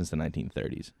they've had it since the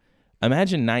 1930s.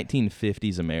 Imagine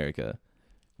 1950s America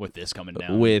With this coming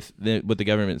down. with the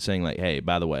government saying like, hey,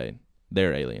 by the way,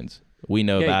 they're aliens. We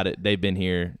know about it. They've been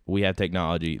here. We have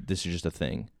technology. This is just a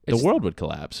thing. The It's- world would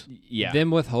collapse. Yeah. Them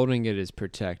withholding it is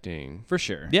protecting. For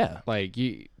sure. Yeah. Like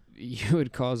you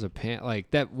would cause a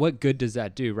like that. What good does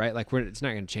that do, right? Like it's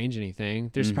not going to change anything.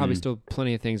 There's probably still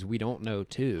plenty of things we don't know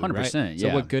too. 100%, right? So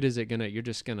yeah. what good is it gonna? You're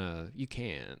just gonna. You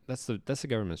can't. That's the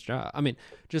government's job. I mean,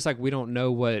 just like we don't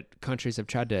know what countries have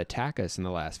tried to attack us in the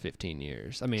last 15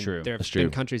 years. I mean, True. there have That's been true.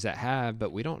 countries that have,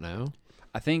 but we don't know.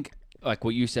 I think like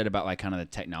what you said about like kind of the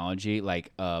technology,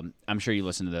 like I'm sure you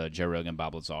listened to the Joe Rogan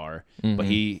Bob Lazar, but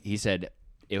he said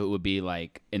it would be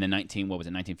like in the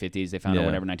 1950s they found out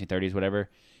whatever 1930s whatever.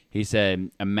 He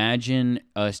said, imagine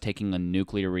us taking a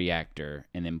nuclear reactor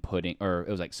and then or it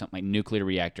was like something like nuclear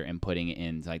reactor and putting it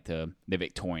in like the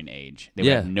Victorian age. They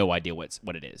would have no idea what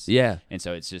it is. Yeah. And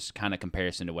so it's just kind of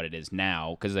comparison to what it is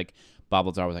now. Because like Bob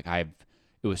Lazar was like,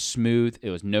 it was smooth. It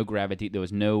was no gravity. There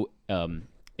was no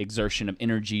exertion of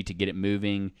energy to get it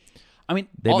moving. I mean,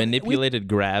 They manipulated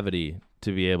gravity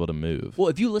to be able to move. well,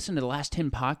 if you listen to the last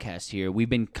 10 podcasts here, we've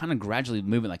been kind of gradually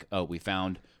moving like, oh, we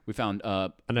found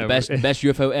the best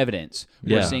UFO evidence.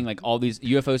 We're Yeah. seeing like all these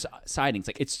UFO sightings.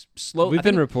 Like it's slow. We've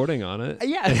been reporting on it.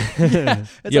 Yeah.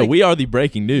 It's Yeah, like- we are the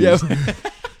breaking news.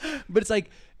 but it's like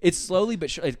it's slowly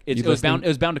but sure. It was bound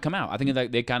to come out. I think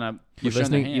like they kind of You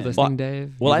listening? You listening,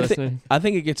 Dave? Well, You I think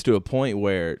listening? it gets to a point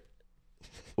where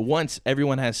once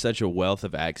everyone has such a wealth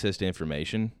of access to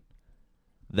information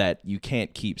that you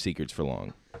can't keep secrets for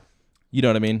long. You know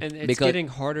what I mean? And it's Because- getting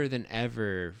harder than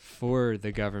ever for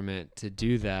the government to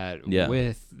do that Yeah.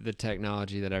 with the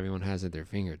technology that everyone has at their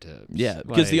fingertips. Yeah,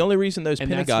 because the only reason those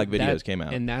and that's Pentagon what- videos came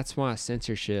out. And that's why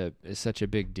censorship is such a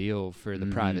big deal for the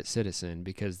private citizen,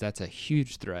 because that's a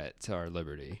huge threat to our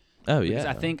liberty. Oh Because yeah,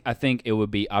 I think it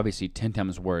would be obviously 10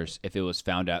 times worse if it was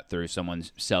found out through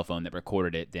someone's cell phone that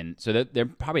recorded it. Then so that their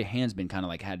probably hands been kind of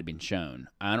like had to been shown.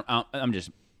 I'm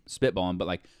just spitballing, but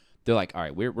like they're like, all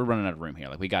right, we're running out of room here.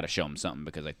 Like we got to show them something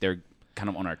because like they're kind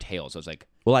of on our tail. So it's like,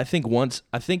 Well, I think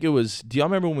it was. Do y'all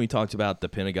remember when we talked about the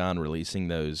Pentagon releasing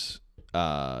those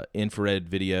infrared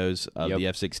videos of Yep. the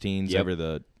F-16s Yep. over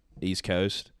the East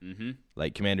Coast? mm-hmm.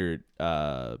 Like Commander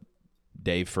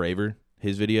Dave Fravor,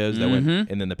 his videos that went,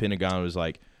 and then the Pentagon was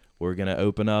like, "We're gonna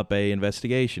open up a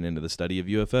investigation into the study of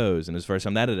UFOs," and it was the first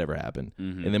time that had ever happened.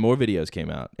 And then more videos came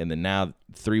out, and then now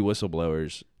 3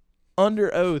 whistleblowers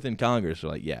under oath in Congress are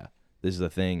like, "Yeah, this is a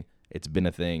thing. It's been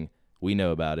a thing. We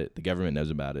know about it. The government knows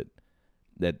about it.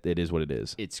 That it is what it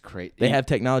is. It's crazy. They have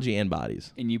technology and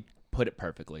bodies." And you put it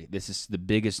perfectly. This is the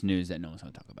biggest news that no one's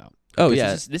going to talk about. Oh,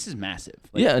 Because yeah. this is massive.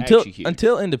 Like, Yeah, actually huge.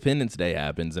 until Independence Day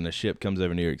happens and a ship comes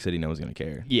over New York City, no one's gonna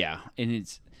care. Yeah, and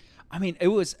it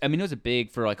was a big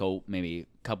for like maybe a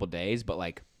couple days, but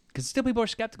like because still people are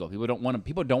skeptical. People don't want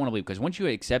to believe because once you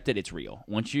accept it, it's real.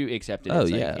 Once you accept it, it's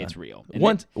like, it's real. And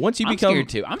Once you I'm become scared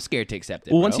too. I'm scared to accept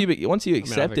it. well, bro. once you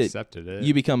accept I've it, accepted it.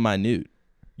 you become minute.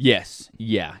 yes,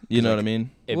 yeah, You know what I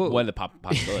mean? What are the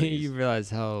possibilities? you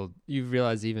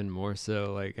realize even more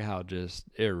so like how just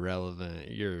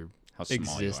irrelevant your How small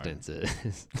existence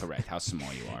is. Correct. How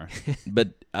small you are.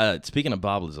 But speaking of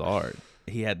Bob Lazar,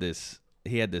 he had this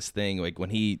thing like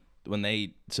when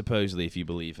they supposedly, if you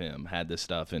believe him, had this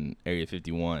stuff in Area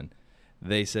 51.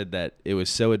 They said that it was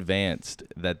so advanced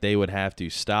that they would have to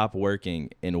stop working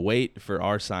and wait for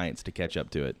our science to catch up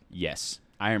to it. Yes,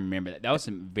 I remember that. That was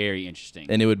very interesting.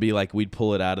 And it would be like we'd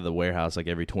pull it out of the warehouse like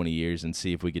every 20 years and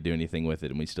see if we could do anything with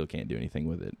it, and we still can't do anything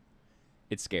with it.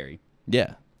 It's scary.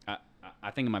 Yeah. I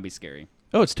think it might be scary.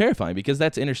 Oh, it's terrifying because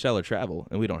that's interstellar travel,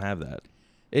 and we don't have that.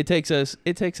 It takes us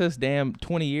damn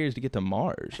 20 years to get to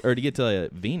Mars or to get to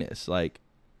Venus. Like,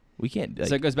 we can't. Like,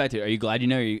 So it goes back to, are you glad you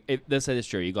know? Let's say this is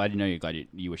true. Are you glad you know? You're glad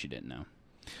you wish you didn't know.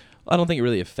 I don't think it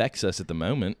really affects us at the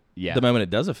moment. Yeah. The moment it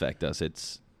does affect us,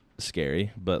 it's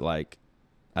scary. But like,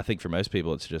 I think for most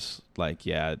people, it's just like,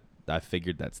 yeah, I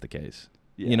figured that's the case.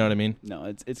 Yeah. You know what I mean? No,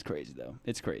 it's crazy though.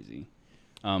 It's crazy.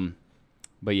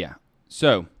 But yeah.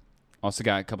 So, also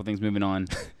got a couple things moving on.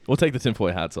 We'll take the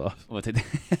tinfoil hats off. We'll take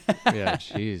Yeah,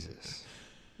 Jesus.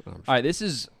 All right, this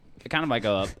is kind of like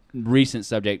a recent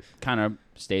subject. Kind of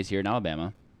stays here in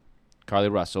Alabama. Carly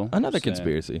Russell. Another So,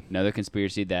 conspiracy. Another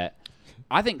conspiracy that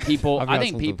I think people. I've got I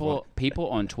think something people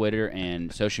on Twitter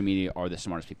and social media are the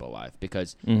smartest people alive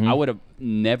because Mhm. I would have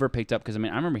never picked up because I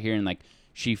mean I remember hearing like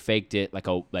she faked it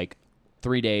like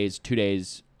 3 days, 2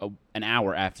 days, an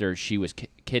hour after she was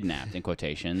kidnapped in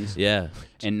quotations. Yeah.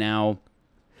 And now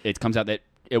it comes out that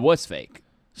it was fake.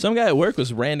 Some guy at work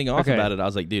was ranting off Okay. about it. I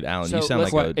was like, dude, Alan, So you sound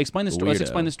let's like a explain the story. Let's weirdo.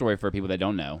 explain the story for people that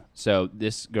don't know. So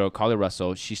this girl, Carly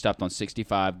Russell, she stopped on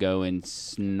 65 going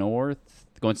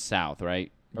south,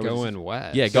 right? Or was it- Going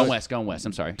west. Yeah, Going west.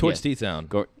 I'm sorry. Towards Yes. T-Town.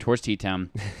 Go towards T-Town.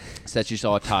 Said she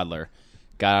saw a toddler.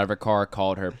 Got out of her car,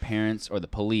 called her parents or the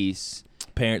police.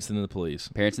 Parents and the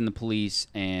police.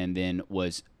 And then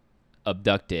was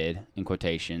abducted in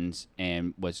quotations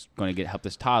and was going to help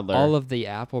this toddler. All of the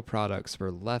Apple products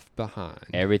were left behind.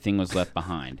 Everything was left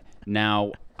behind.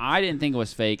 Now, I didn't think it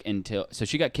was fake until so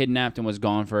she got kidnapped and was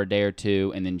gone for a day or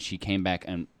two, and then she came back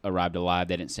and arrived alive.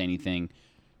 They didn't say anything.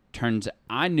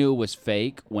 I knew it was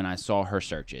fake when I saw her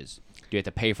searches. Do you have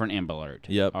to pay for an Amber Alert?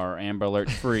 Yep. Or Amber Alert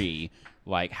free?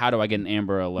 Like, how do I get an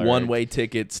Amber Alert? One-way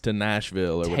tickets to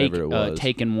Nashville or whatever it was.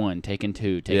 Taken 1, Taken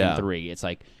 2, Taken Yeah. 3. It's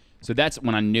like, so that's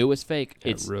when I knew it was fake.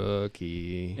 It's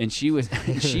Rookie. and she was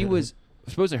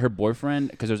supposedly her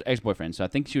boyfriend because it was ex-boyfriend. So I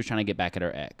think she was trying to get back at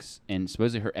her ex, and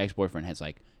supposedly her ex-boyfriend has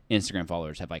like Instagram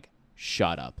followers have like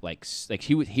shot up. Like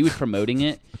he was promoting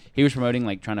it. He was promoting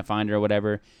like trying to find her or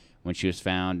whatever. When she was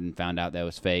found out that it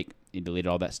was fake, he deleted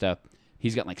all that stuff.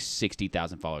 He's got like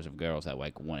 60,000 followers of girls that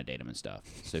like want to date him and stuff.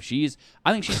 So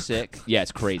I think she's sick. Yeah,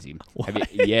 it's crazy.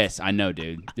 Yes, I know,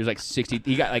 dude. There's like 60.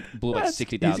 He got like blew like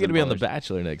 60,000. He's gonna be on The followers.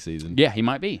 Bachelor next season. Yeah, he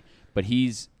might be, but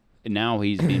he's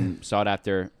being sought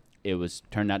after. It was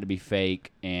turned out to be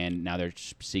fake, and now they're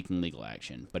seeking legal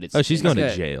action. But it's She's going to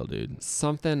Okay. jail, dude.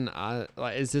 Something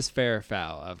is this fair or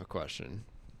foul? I have a question.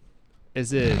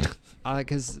 Is it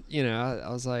because I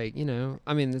was like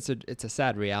I mean it's a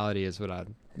sad reality is what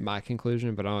my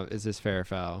conclusion, but is this fair or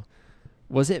foul?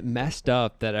 Was it messed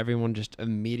up that everyone just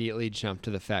immediately jumped to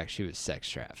the fact she was sex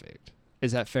trafficked?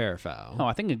 Is that fair or foul? Oh,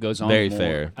 I think it goes on. Very more.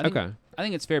 fair. I think, Okay. I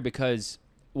think it's fair because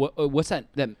what's that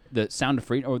the Sound of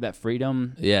Freedom or that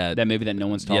Freedom? Yeah. That movie that no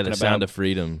one's talking Yeah, The about. Sound of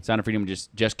Freedom. Sound of Freedom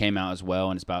just came out as well,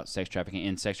 and it's about sex trafficking.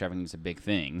 And sex trafficking is a big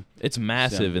thing. It's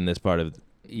massive So- in this part of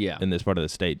Yeah. the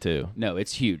state too. No,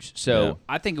 it's huge. So Yeah.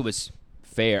 I think it was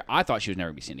fair. I thought she was never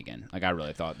gonna be seen again. Like I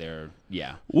really thought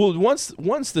yeah. Well,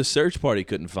 once the search party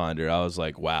couldn't find her, I was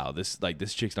like, wow, this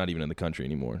chick's not even in the country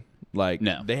anymore. Like,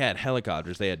 No. they had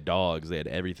helicopters, they had dogs, they had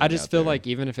everything. I just out feel there. like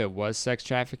even if it was sex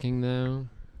trafficking, though,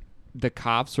 the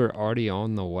cops were already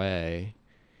on the way.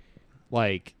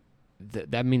 Like,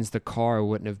 that means the car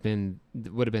would have been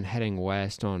heading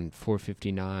west on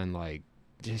 459. Like,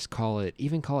 just call it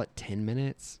 10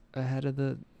 minutes ahead of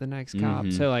the next cop.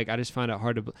 Mhm. So like, I just find it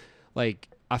hard to like.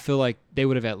 I feel like they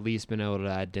would have at least been able to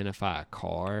identify a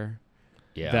car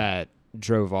Yeah. that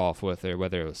drove off with her,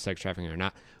 whether it was sex trafficking or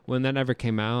not. When that never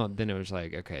came out, then it was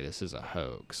like, okay, this is a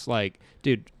hoax. Like,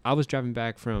 dude, I was driving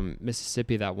back from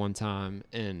Mississippi that one time,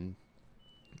 and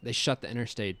they shut the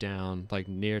interstate down, like,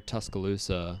 near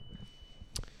Tuscaloosa.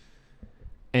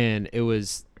 And it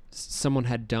was someone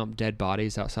had dumped dead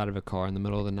bodies outside of a car in the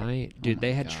middle of the night. Dude, my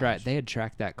they had gosh.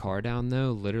 tracked that car down,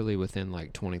 though, literally within,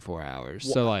 like, 24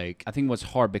 hours. So, Well, like... I think what's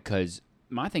hard because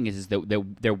my thing is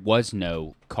that there was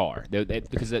no car.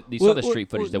 Because you saw the street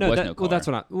footage, there was no car. Well, that's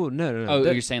what I... Well, no. Oh,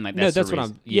 that- you're saying like no, that's that's the what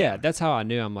reason. I'm. Yeah, that's how I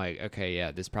knew. I'm like, okay,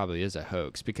 yeah, this probably is a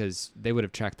hoax because they would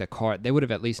have tracked the car. They would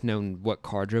have at least known what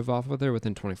car drove off with her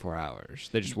within 24 hours.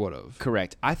 They just would have.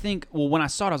 Correct. I think. Well, when I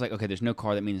saw it, I was like, okay, there's no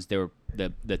car. That means the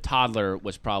toddler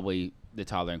was probably the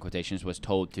toddler in quotations was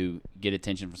told to get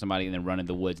attention from somebody and then run in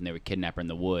the woods, and they would kidnap her in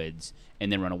the woods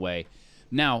and then run away.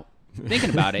 Now, thinking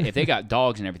about it, if they got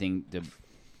dogs and everything to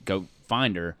go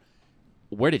find her,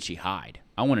 where did she hide?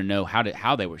 I want to know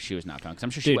she was not found because I'm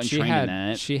sure she wasn't trained in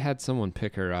that. She had someone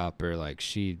pick her up, or like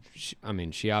she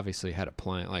obviously had a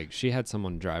plan. Like she had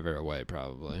someone drive her away,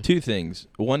 probably. two things.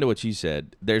 One, to what you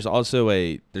said, there's also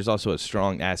a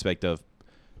strong aspect of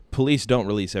police don't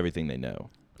release everything they know.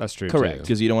 That's true. Correct. Too.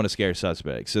 because you don't want to scare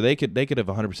suspects. So they could have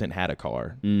 100% had a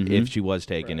car if she was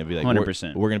taken. It'd be like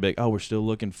 100%. We're gonna be like, oh, we're still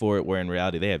looking for it. Where in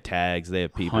reality they have tags, they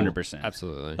have people. 100%.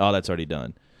 Absolutely. All that's already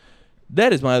done.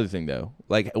 That is my other thing though.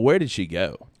 Like, where did she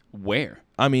go? Where?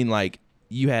 I mean, like,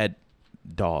 you had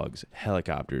dogs,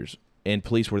 helicopters, and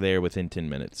police were there within 10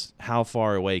 minutes. How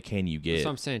far away can you get? That's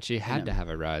what I'm saying. She had to have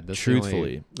a ride. That's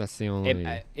Truthfully. that's the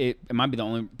only. It might be the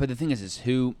only. But the thing is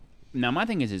who? Now my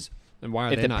thing is and why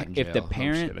are they not in jail? if the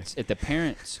I'm just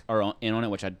parents are in on it,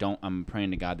 which I don't, I'm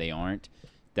praying to God they aren't.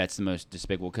 That's the most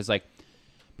despicable because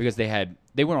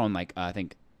they were on like I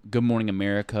think Good Morning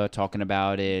America talking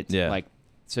about it. Yeah. Like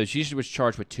so she was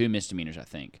charged with 2 misdemeanors I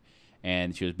think,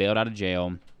 and she was bailed out of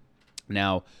jail.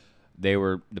 Now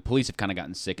the police have kind of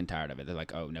gotten sick and tired of it. They're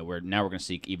like, oh no, we're going to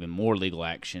seek even more legal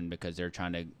action because they're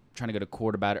trying to go to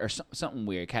court about it or something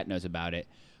weird. Kat knows about it,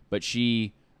 but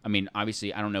I mean,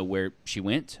 obviously, I don't know where she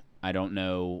went. I don't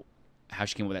know how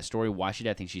she came up with that story, why she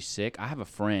did. I think she's sick. I have a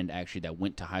friend, actually, that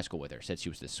went to high school with her, said she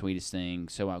was the sweetest thing,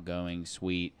 so outgoing,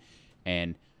 sweet,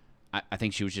 and I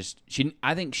think she was just –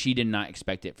 I think she did not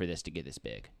expect it for this to get this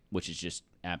big, which is just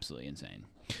absolutely insane.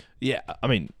 Yeah, I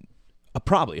mean,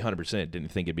 probably 100% didn't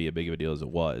think it'd be as big of a deal as it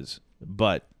was,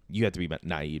 but you have to be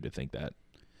naive to think that.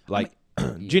 Like,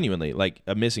 genuinely, like,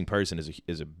 a missing person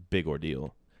is a big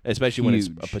ordeal, especially when it's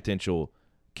a potential –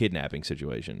 kidnapping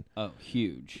situation. Oh,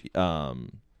 huge.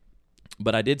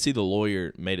 But I did see the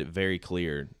lawyer made it very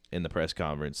clear in the press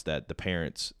conference that the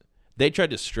parents, they tried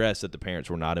to stress that the parents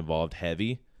were not involved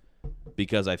heavy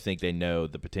because I think they know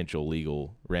the potential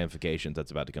legal ramifications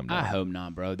that's about to come down. I hope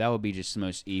not, bro. That would be just the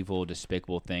most evil,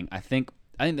 despicable thing. I think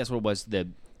that's what it was.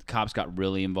 The cops got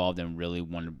really involved and really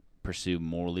wanted to pursue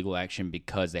more legal action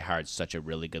because they hired such a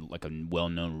really good, like a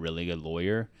well-known, really good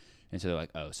lawyer. And so they're like,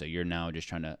 oh, so you're now just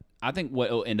trying to – I think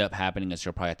what will end up happening is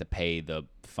she'll probably have to pay the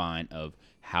fine of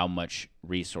how much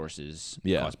resources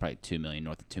cost, probably $2 million,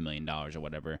 north of $2 million or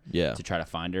whatever, to try to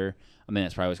find her. I mean,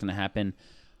 that's probably what's going to happen.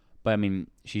 But, I mean,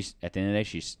 she's at the end of the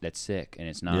day, that's sick, and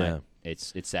it's not. Yeah.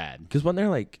 It's sad. Because wasn't there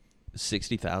like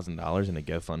 $60,000 in a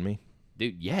GoFundMe?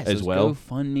 Dude, yes. As well?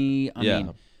 GoFundMe. I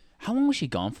mean, how long was she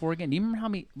gone for again? Do you remember how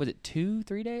many? Was it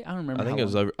 2-3 days? I don't remember. I think it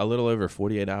was a little over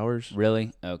 48 hours.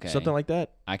 Really? Okay. Something like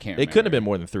that. I can't remember. It couldn't have been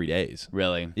more than 3 days.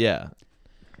 Really? Yeah.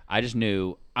 I just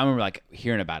knew. I remember like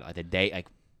hearing about it, like the day, like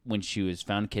when she was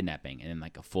found kidnapping, and then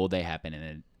like a full day happened, and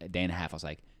then a day and a half. I was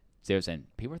like, they were saying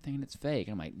people are thinking it's fake.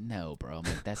 And I'm like, no, bro. I'm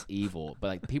like, that's evil. But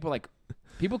like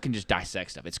people can just dissect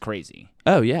stuff. It's crazy.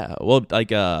 Oh yeah. Well,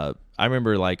 like I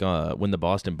remember like when the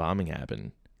Boston bombing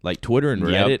happened. Like Twitter and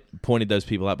Reddit pointed those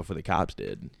people out before the cops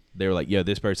did. They were like, "Yo,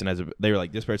 this person has a." They were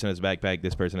like, "This person has a backpack.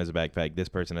 This person has a backpack. This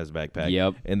person has a backpack."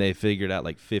 Yep. And they figured out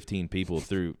like 15 people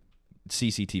through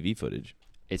CCTV footage.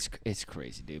 It's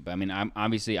crazy, dude. But I mean, I'm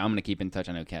gonna keep in touch.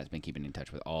 I know Kat's been keeping in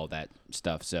touch with all that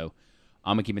stuff, so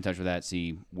I'm gonna keep in touch with that.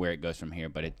 See where it goes from here.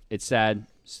 But it's sad.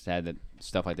 Sad that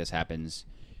stuff like this happens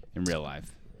in real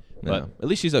life. But at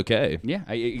least she's okay.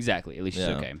 Yeah, exactly. At least she's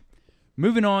okay.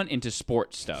 Moving on into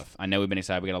sports stuff. I know we've been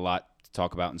excited. We got a lot to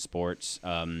talk about in sports.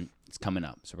 It's coming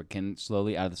up, so we're getting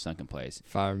slowly out of the sunken place.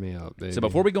 Fire me up, baby. So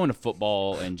before we go into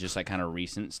football and just like kind of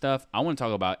recent stuff, I want to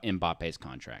talk about Mbappe's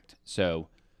contract. So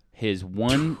his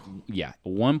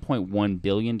 $1.1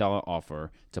 billion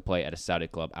offer to play at a Saudi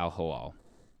club, Al Hilal.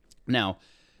 Now,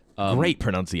 great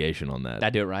pronunciation on that. Did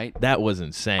I do it right? That was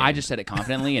insane. I just said it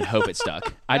confidently and hope it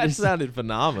stuck. That sounded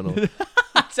phenomenal. It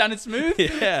sounded smooth.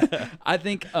 Yeah, I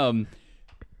think.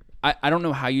 I don't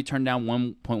know how you turn down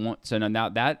 1.1. So now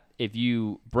that if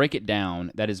you break it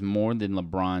down, that is more than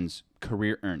LeBron's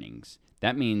career earnings.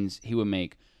 That means he would be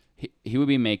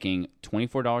making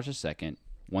 $24 a second,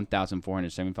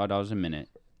 $1,475 a minute,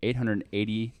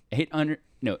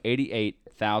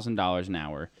 $88,000 an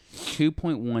hour,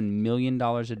 $2.1 million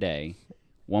a day,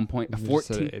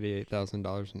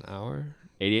 $88,000 an hour.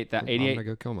 88. I'm gonna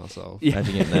go kill myself. Yeah. I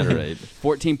think getting that right.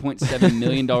 $14.7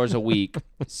 million a week,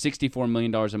 $64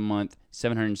 million a month,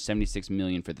 $776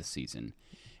 million for the season,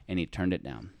 and he turned it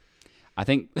down. I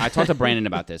think I talked to Brandon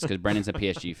about this because Brandon's a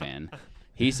PSG fan.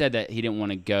 He said that he didn't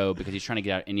want to go because he's trying to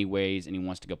get out anyways, and he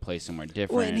wants to go play somewhere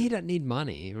different. Well, and he doesn't need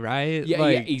money, right? Yeah,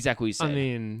 exactly what he said. I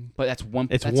mean, but that's one.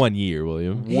 It's 1 year,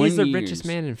 William. He's the richest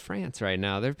man in France right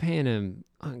now. They're paying him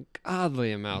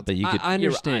ungodly amounts. But I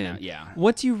understand. I know, yeah.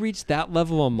 Once you reach that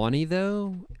level of money,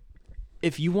 though,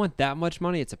 if you want that much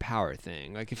money, it's a power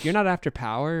thing. Like if you're not after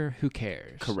power, who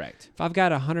cares? Correct. If I've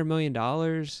got $100 million,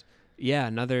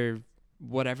 another.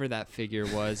 Whatever that figure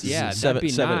was, that'd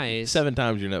be nice. 7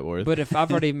 times your net worth. But if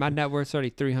my net worth's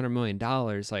already $300 million,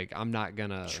 like I'm not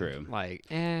gonna. True. Like,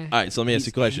 All right, so let me ask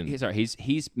you a question.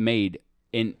 He's made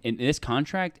in this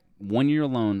contract 1 year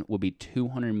alone will be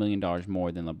 $200 million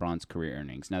more than LeBron's career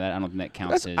earnings. Now, that I don't think that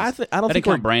counts as... I don't think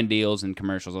count brand deals and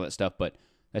commercials, all that stuff, but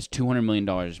that's $200 million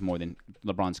more than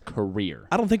LeBron's career.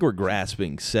 I don't think we're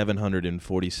grasping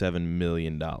 $747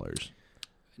 million. I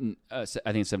think it's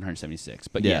 776,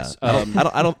 but Yeah. yes.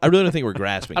 I really don't think we're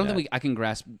grasping. I don't think I can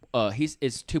grasp. It's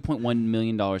 $2.1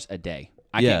 million a day.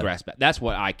 I can't grasp that. That's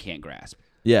what I can't grasp.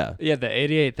 Yeah. Yeah, the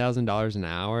 $88,000 an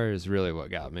hour is really what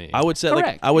got me. I would say Correct.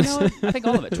 like I would. You know what? I think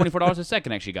all of it. $24 a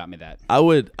second actually got me that. I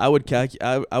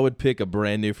would pick a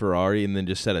brand new Ferrari and then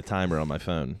just set a timer on my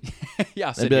phone. Yeah, I'll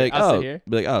And sit be here. like, I'll sit here.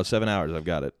 be like, 7 hours, I've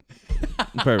got it.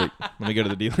 Perfect. Let me go to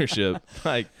the dealership.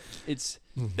 Like, It's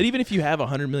but even if you have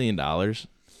 $100 million,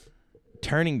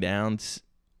 turning down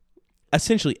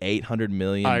essentially $800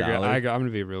 million. I agree. I'm going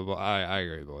to be real. I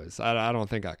agree, boys. I don't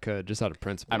think I could, just out of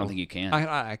principle. I don't think you can.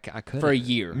 I could. For a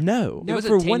year. No. It was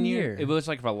for a 10 1 year. year. It was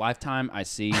like for a lifetime. I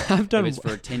see. I've done- It was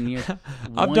for 10 years.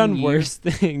 I've 1 done year. worse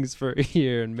things for a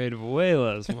year and made way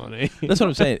less money. That's what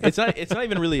I'm saying. It's not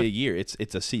even really a year.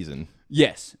 It's a season.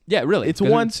 Yes. Yeah, really. It's 'Cause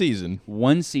one season.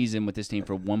 One season with this team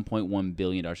for $1.1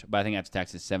 billion. But I think after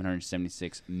taxes,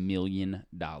 $776 million.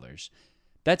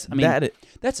 That's, I mean,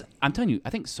 I'm telling you,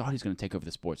 I think Saudi's going to take over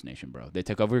the sports nation, bro. They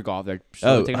took over golf. They're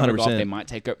slowly taking over golf. 100%. They might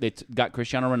take over. Got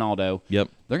Cristiano Ronaldo. Yep.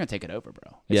 They're going to take it over,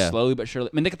 bro. It's Yeah. slowly but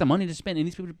surely. I mean, they got the money to spend. And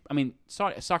these people, I mean,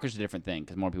 soccer's a different thing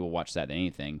because more people watch that than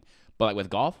anything. But like with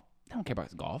golf, they don't care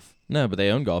about golf. No, but they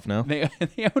own golf now. They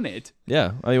own it.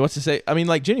 Yeah. I mean, what's to say? I mean,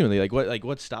 like genuinely,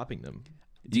 what's stopping them?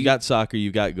 You got soccer, you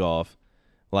got golf.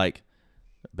 Like,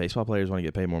 baseball players want to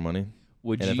get paid more money.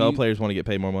 NFL players want to get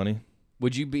paid more money.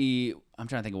 Would you be? I'm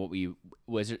trying to think of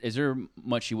what is there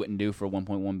much you wouldn't do for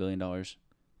 $1.1 billion? Like,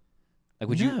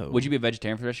 would you be a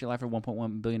vegetarian for the rest of your life for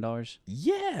 $1.1 billion?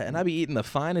 Yeah, and I'd be eating the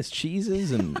finest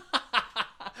cheeses and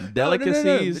No.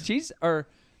 delicacies. The cheese or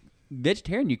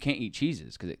vegetarian, you can't eat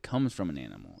cheeses because it comes from an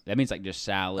animal. That means like just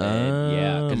salad.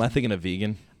 Yeah. Am I thinking of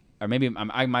vegan? Or maybe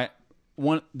I might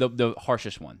the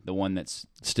harshest one, the one that's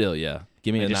Still, yeah.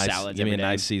 Give me Like a just nice, salads give me a every day.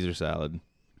 nice Caesar salad.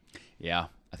 yeah.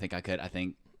 I think I could. I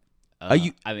think. Are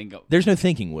you- I think. There's no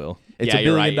thinking, Will. It's yeah, $1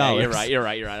 you're billion. right. Yeah, you're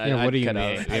right. Yeah, what do you cut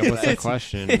mean? out- Yeah, what's the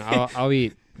question? I'll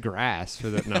eat grass for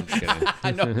the. No, I'm just kidding.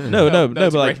 I know. No,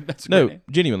 that's but like, great. That's no, great.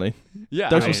 genuinely. Yeah.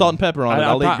 Throw I some mean, salt and pepper on it.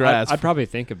 I'll eat grass. I'd probably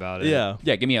think about it. yeah.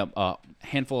 Yeah, give me a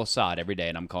handful of sod every day,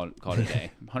 and I'm called it a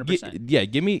day. 100%. Yeah,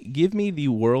 give me the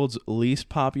world's least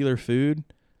popular food,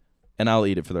 and I'll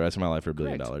eat it for the rest of my life for $1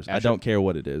 billion. Correct. I don't care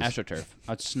what it is. AstroTurf.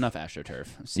 I'd snuff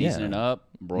AstroTurf. Season Yeah. it up,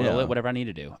 broil Yeah. it, whatever I need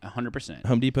to do. 100%.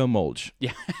 Home Depot mulch.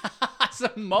 Yeah.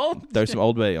 Some mold. Throw some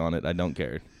Old Bay on it. I don't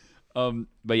care.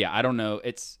 But yeah, I don't know.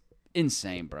 It's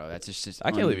insane, bro. That's just I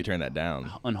can't believe you turned that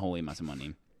down. unholy amounts of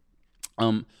money.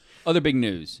 Other big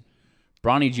news.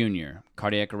 Bronny Jr.,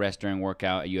 cardiac arrest during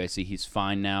workout at USC. He's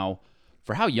fine now.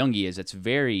 For how young he is, that's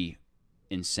very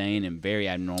insane and very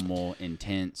abnormal,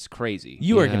 intense, crazy.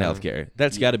 You work in Yeah. healthcare.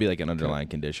 That's got to be like an underlying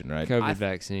condition, right? COVID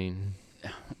vaccine.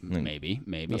 Maybe.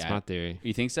 That's my theory.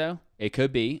 You think so? It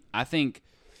could be. I think.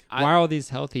 Why are all these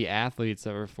healthy athletes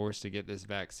that were forced to get this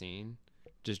vaccine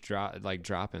just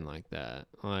dropping like that?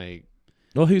 Like,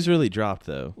 Well, who's really dropped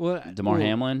though? what? DeMar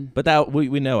Hamlin. But that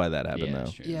we know why that happened Yeah, though.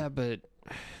 that's true. Yeah, but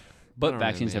But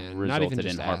vaccines have Not even resulted in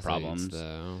just heart athletes, problems.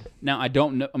 though. Now I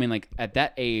don't know. I mean, like at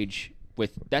that age,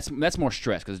 with that's more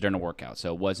stress because during a workout,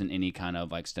 so it wasn't any kind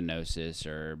of like stenosis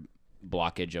or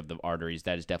blockage of the arteries.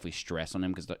 That is definitely stress on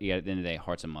him because at the end of the day,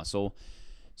 heart's a muscle.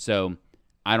 So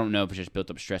I don't know if it's just built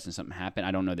up stress and something happened.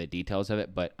 I don't know the details of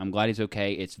it, but I'm glad he's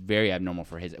okay. It's very abnormal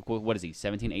for his. What is he?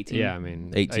 17, 18? Yeah, I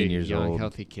mean, 18 a years young, old.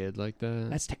 healthy kid like that.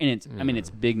 That's and it's. I mean, it's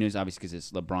big news obviously because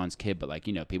it's LeBron's kid, but like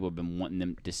people have been wanting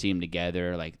them to see him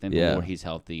together. Like, thank the Yeah. Lord he's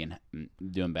healthy and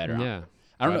doing better. Yeah.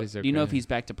 I don't Glad know. he's Do you know if okay. he's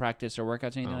back to practice or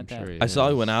workouts or anything I'm like that? sure he I saw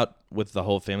he is. went out with the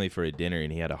whole family for a dinner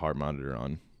and he had a heart monitor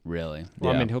on. Really?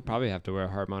 Well, Yeah. I mean, he'll probably have to wear a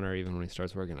heart monitor even when he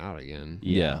starts working out again.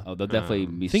 Yeah. Oh, they'll definitely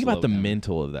be. Think about slow the down.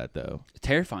 mental of that though. It's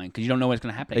terrifying because you don't know what's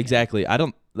going to happen. again. Exactly. I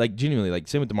don't like genuinely like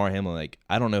same with DeMar Hamlin. Like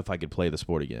I don't know if I could play the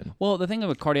sport again. Well, the thing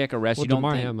with cardiac arrest, Well, you don't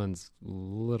DeMar think. Hamlin's a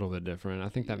little bit different. I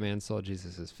think that man saw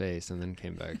Jesus' face and then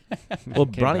came back. Well,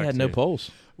 Came Bronny back had no to-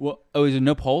 pulse. Well, oh, is it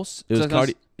no pulse? It was So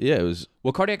Yeah, it was.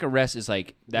 Well, cardiac arrest is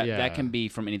like that. Yeah. That can be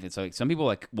from anything. So like some people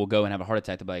like will go and have a heart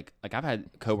attack. They'll be like I've had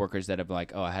coworkers that have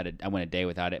like, oh, I went a day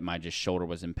without it. My just shoulder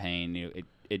was in pain.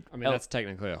 I mean, that's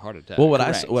technically a heart attack. Well,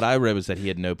 correct. what I read was that he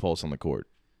had no pulse on the court.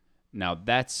 now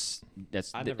that's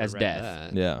I never death. read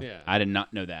that. Yeah. I did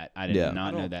not know that. I did Yeah.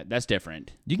 not know that. That's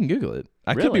different. You can Google it.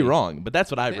 I could be Really? wrong, but that's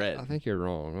what I I read. think you're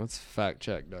wrong. Let's fact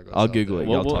check, Douglas. I'll out Google there. it.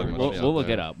 Y'all We'll, talk we'll, about we'll, it we'll out look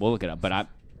there. it up. We'll look it up. But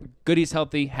good he's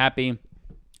healthy, happy.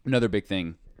 Another big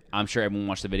thing. I'm sure everyone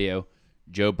watched the video.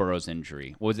 Joe Burrow's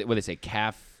injury. What was it? What did they say?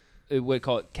 Calf. what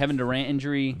call it Kevin Durant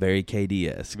injury. Very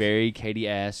KD-esque. Very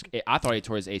KD-esque. I thought he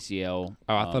tore his ACL.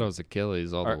 Oh, I thought it was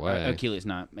Achilles all the way. Achilles,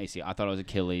 not ACL. I thought it was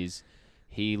Achilles.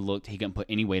 He couldn't put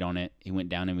any weight on it. He went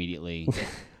down immediately.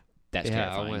 That's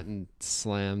terrifying. I went and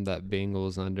slammed that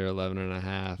Bengals under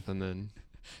 11.5, and then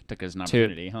took it as an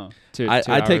opportunity, huh?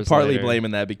 I take partly blame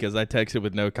in that because I texted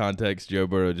with no context. Joe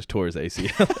Burrow just tore his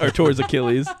ACL or tore his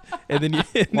Achilles, and then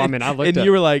I looked. And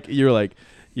you were like,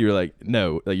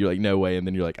 no, no way, and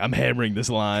then you're like, I'm hammering this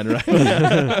line, right?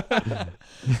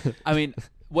 I mean,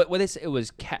 what they say it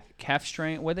was calf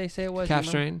strain. What they say it was? Calf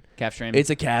strain. Calf strain. It's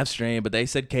a calf strain, but they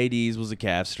said KD's was a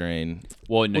calf strain.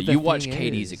 Well, no, Well, you watched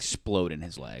KD's explode in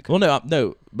his leg. Well,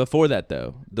 no, before that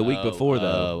though, the week before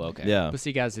though. Oh, okay. Yeah. But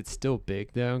see, guys, it's still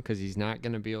big though because he's not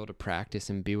going to be able to practice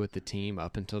and be with the team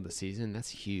up until the season.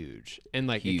 That's huge, and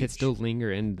like it could still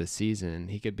linger into the season.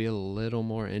 He could be a little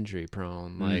more injury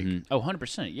prone. Like,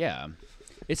 100%, yeah.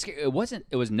 It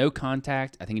was no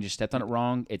contact. I think he just stepped on it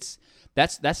wrong.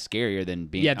 That's scarier than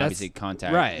being obviously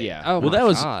contact. Right. Yeah. Oh, Well,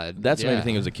 God. that's the main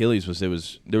thing with Achilles was there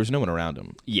was no one around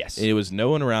him. Yes. It was no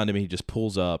one around him. He just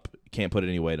pulls up, can't put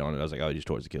any weight on it. I was like, oh, he just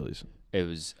tore his Achilles. It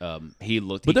was he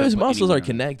looked. But he those couldn't put muscles any are weight on it.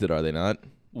 connected, are they not?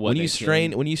 What, When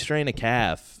you strain a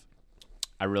calf,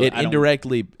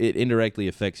 it indirectly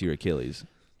affects your Achilles.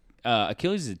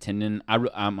 Achilles is a tendon.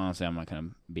 I'm honestly, I'm not gonna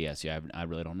BS you. I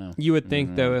really don't know. You would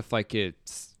think though,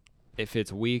 if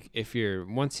it's weak,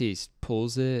 once he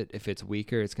pulls it, if it's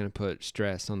weaker, it's going to put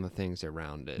stress on the things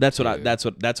around it. That's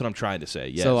what I'm trying to say.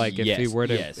 Yes. So like if he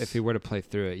were to play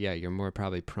through it, yeah, you're more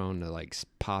probably prone to like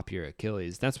pop your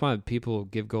Achilles. That's why people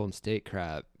give Golden State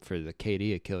crap for the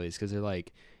KD Achilles because they're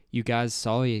like, you guys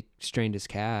saw he strained his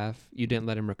calf, you didn't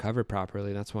let him recover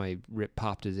properly. That's why he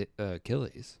popped his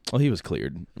Achilles. Well, he was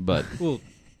cleared, but well,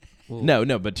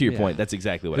 no. But to your point, that's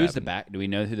exactly what Who's happened. the back? Do we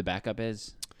know who the backup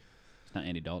is? It's not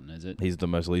Andy Dalton, is it? He's the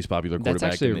most least popular quarterback.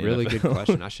 That's actually in the a really NFL. good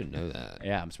question. I should know that.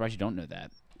 Yeah, I'm surprised you don't know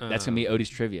that. That's gonna be Odie's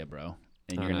trivia, bro,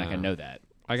 and you're not gonna know that.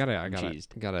 I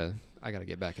gotta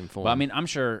get back in form. Well, I mean, I'm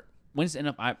sure. When's the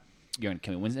NFL? You're gonna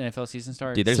kill me. When's the NFL season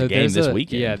start? Dude, there's a game this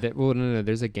weekend. Yeah, no,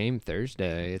 there's a game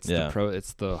Thursday. It's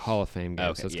it's the Hall of Fame game,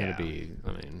 Okay, so it's gonna be.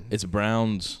 I mean, It's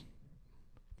Browns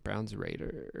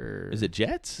Raiders. Is it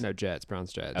Jets? No, Jets.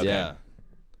 Browns Jets. Okay. Yeah.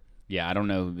 Yeah, I don't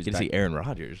know. Who's You can see Aaron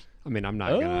Rodgers. I mean, I'm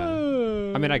not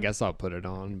gonna. I mean, I guess I'll put it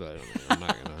on, but I'm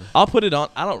not gonna. I'll put it on.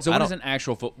 So when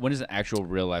does an actual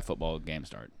real life football game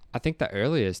start? I think the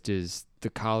earliest is the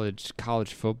college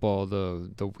football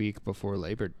the week before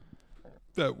Labor.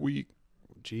 That week.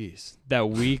 Jeez. That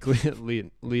week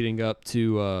leading up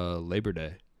to Labor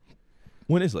Day.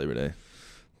 When is Labor Day?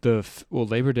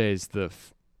 Labor Day is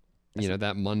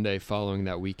that Monday following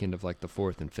that weekend of like the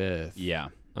 4th and 5th. Yeah.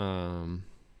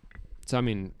 So I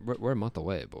mean, we're a month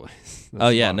away, boys. Oh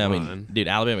yeah, no, I mean, dude,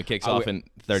 Alabama kicks off in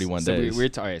 31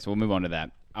 days. All right, so we'll move on to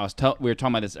that. We were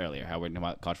talking about this earlier, how we're talking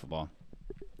about college football.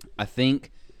 I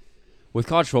think with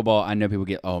college football, I know people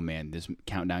get, oh man, this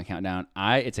countdown.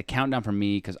 It's a countdown for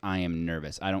me because I am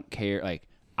nervous. I don't care. Like,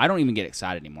 I don't even get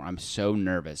excited anymore. I'm so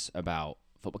nervous about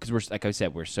football because we're, like I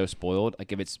said, we're so spoiled.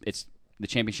 Like, if it's the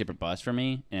championship or bust for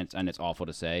me, and it's awful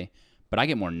to say, but I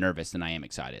get more nervous than I am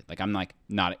excited. Like, I'm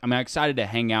excited to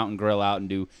hang out and grill out and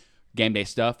do game day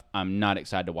stuff. I'm not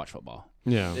excited to watch football.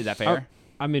 Yeah. Is that fair?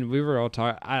 I mean, we were all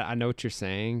talking. I know what you're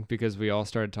saying because we all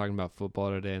started talking about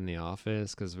football today in the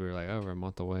office because we were like, oh, we're a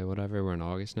month away, whatever. We're in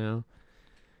August now.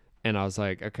 And I was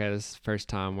like, okay, this is the first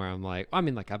time where I'm like, I've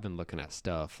been looking at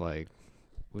stuff. Like,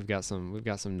 we've got some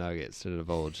nuggets to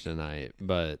divulge tonight.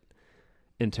 But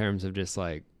in terms of just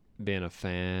like being a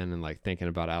fan and like thinking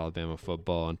about Alabama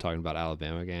football and talking about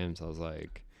Alabama games, I was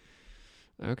like,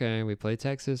 okay, we play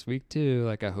Texas week 2.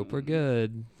 Like, I hope we're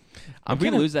good. If we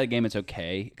lose that game, it's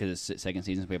okay because it's second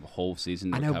season. So we have a whole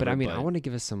season to I know, but I mean, recover, I want to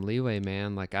give us some leeway,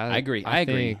 man. Like, I agree. I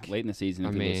agree. think, Late in the season,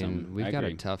 I mean, we've got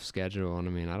a tough schedule, and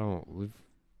I mean,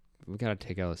 we've got to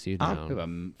take LSU down. We have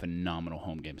a phenomenal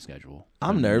home game schedule.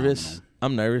 I'm nervous,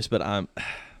 but I'm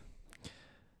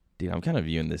kind of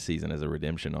viewing this season as a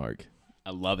redemption arc.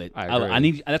 I love it. I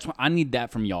need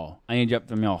that from y'all. I need that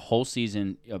from y'all whole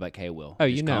season. You're like, hey, Will,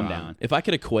 just calm down. If I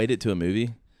could equate it to a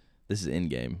movie, this is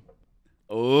Endgame.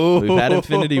 Oh, We've had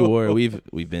Infinity War.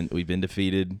 We've been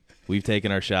defeated. We've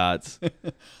taken our shots.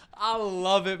 I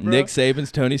love it, bro. Nick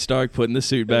Saban's Tony Stark putting the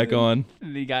suit back on.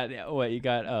 You got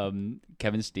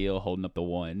Kevin Steele holding up the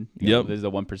one. Yep. There's the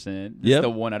 1%. This Yep. is the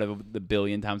one out of the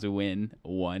billion times we win.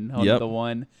 Holding up the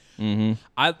one. Mm-hmm.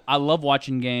 I love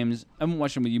watching games. I haven't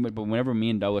watched them with you, but whenever me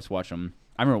and Douglas watch them,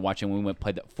 I remember watching when we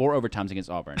played 4 overtimes against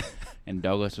Auburn, and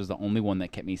Douglas was the only one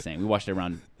that kept me sane. We watched it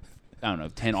around, I don't know,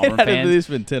 10 Auburn fans. There's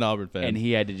been 10 Auburn fans. And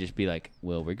he had to just be like,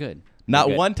 well, we're good. Not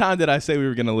good. one time did I say we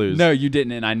were going to lose. No, you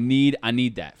didn't, and I need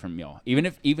that from y'all. Even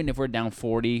if we're down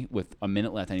 40 with a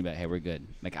minute left, I need to be like, hey, we're good.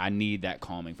 Like I need that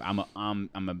calming. I'm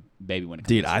a baby when it comes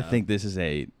Dude, to I stuff. think this is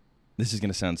going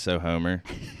to sound so homer.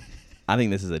 I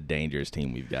think this is a dangerous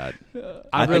team we've got.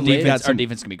 our defense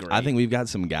can be great. I think we've got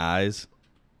some guys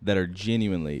that are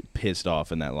genuinely pissed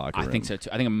off in that locker room. I think so too.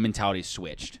 I think a mentality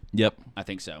switched. Yep. I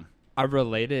think so. I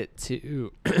relate it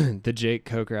to the Jake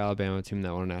Coker Alabama team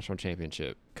that won a national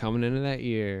championship. Coming into that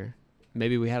year,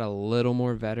 maybe we had a little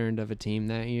more veteran of a team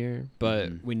that year,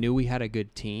 but we knew we had a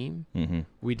good team. Mm-hmm.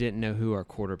 We didn't know who our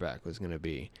quarterback was going to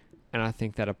be. And I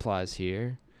think that applies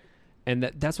here. And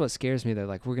that's what scares me. They're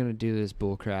like, we're going to do this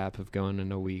bull crap of going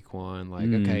into week one. Like,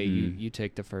 okay, you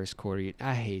take the first quarter.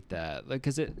 I hate that. Like,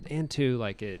 because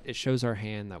it shows our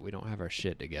hand that we don't have our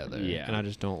shit together. Yeah. And I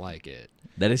just don't like it.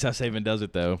 That is how Saban does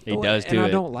it, though. He does do and it.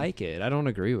 I don't like it. I don't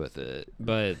agree with it.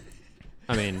 But,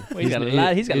 I mean. He's got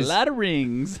a lot of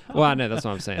rings. Well, I know. That's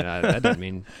what I'm saying. That doesn't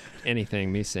mean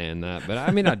anything, me saying that. But, I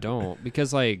mean, I don't.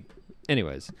 Because, like,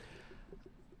 anyways.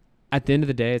 At the end of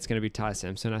the day, it's going to be Ty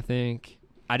Simpson, I think.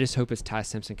 I just hope it's Ty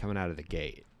Simpson coming out of the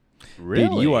gate.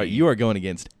 Really? Dude, you are going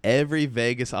against every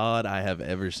Vegas odd I have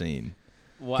ever seen.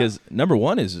 Because number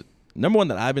one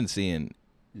that I've been seeing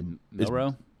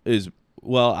Milrow?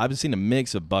 Well, I've been seeing a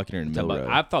mix of Buckner and Milrow.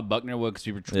 I thought Buckner would because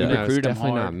we were Yeah. No, it's recruited him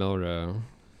definitely hard. not Milrow.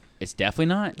 It's definitely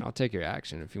not. I'll take your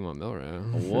action if you want Milrow.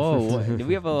 Whoa! Do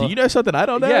we have a? Do you know something I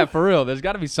don't know? Yeah, for real. There's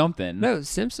got to be something. No,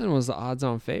 Simpson was the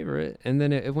odds-on favorite, and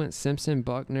then it went Simpson,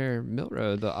 Buckner,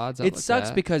 Milrow. The odds. It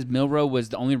sucks because Milrow was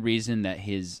the only reason that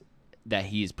he's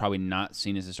probably not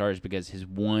seen as a starter is because his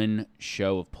one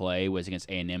show of play was against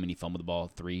A&M and he fumbled the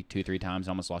ball three times,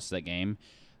 almost lost that game.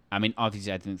 I mean,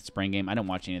 obviously, I think the spring game. I don't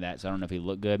watch any of that, so I don't know if he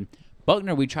looked good.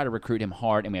 Buckner, we try to recruit him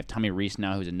hard, and we have Tommy Reese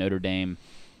now, who's at Notre Dame.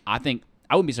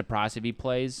 I wouldn't be surprised if he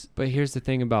plays. But here's the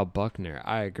thing about Buckner.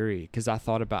 I agree because I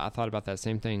thought about that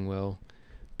same thing, Will.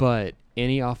 But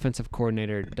any offensive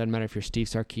coordinator, doesn't matter if you're Steve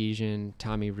Sarkisian,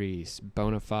 Tommy Reese,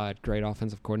 bona fide, great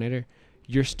offensive coordinator,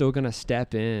 you're still going to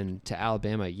step in to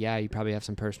Alabama. Yeah, you probably have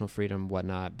some personal freedom,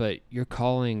 whatnot, but you're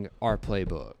calling our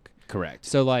playbook. Correct.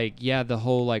 So, like, yeah, the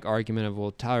whole, like, argument of,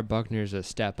 well, Tyler Buckner's a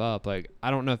step up. Like,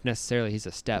 I don't know if necessarily he's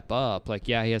a step up. Like,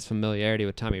 yeah, he has familiarity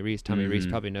with Tommy Reese. Tommy Reese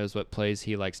probably knows what plays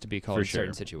he likes to be called in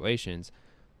certain situations.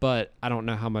 But I don't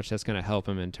know how much that's going to help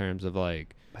him in terms of,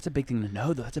 like... That's a big thing to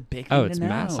know, though. That's a big thing to know. Oh, it's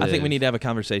massive. I think we need to have a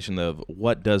conversation, though, of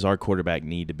what does our quarterback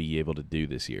need to be able to do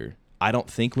this year? I don't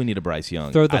think we need a Bryce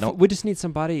Young. We just need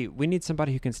somebody. We need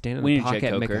somebody who can stand in the pocket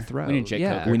and make a throw. We need Jake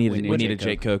Coker. We need a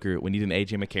Jake Coker. We need an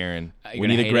AJ McCarron. You're We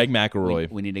need gonna a Greg hate it. McElroy.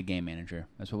 We need a game manager.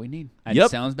 That's what we need. Yep. It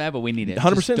sounds bad, but we need it.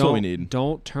 100% is what we need.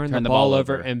 Don't turn the ball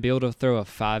over and be able to throw a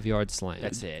 5-yard slant.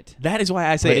 That's it. That is why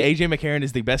I say AJ McCarron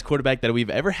is the best quarterback that we've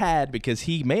ever had because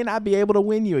he may not be able to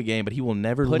win you a game, but he will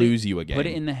never lose you a game. Put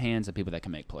it in the hands of people that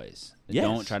can make plays. Yes.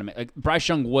 Don't try to make. Like, Bryce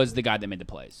Young was the guy that made the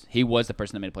plays. He was the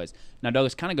person that made the plays. Now,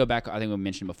 Douglas, kind of go back. I think we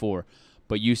mentioned before,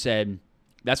 but you said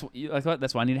that's why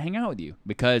I need to hang out with you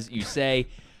because you say,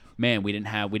 man, we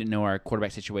didn't know our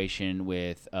quarterback situation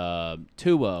with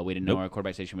Tua. We didn't know our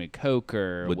quarterback situation with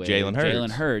Coker, with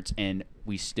Jalen Hurts, and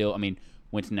we still,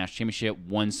 went to the national championship,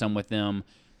 won some with them.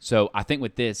 So I think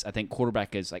with this,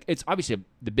 quarterback is like it's obviously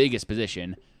the biggest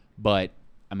position, but.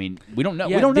 We don't know.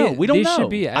 Yeah, we don't know. We don't know.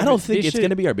 I don't think it's going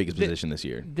to be our biggest position this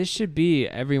year. This should be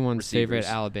everyone's Receivers. favorite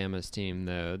Alabama's team,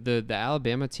 though. The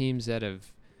Alabama teams that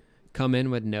have come in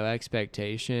with no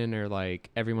expectation or,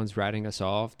 like, everyone's writing us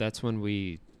off, that's when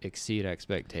we exceed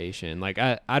expectation. Like,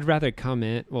 I'd rather come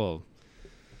in – well,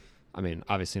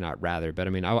 obviously not rather, but,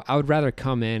 I would rather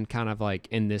come in kind of, like,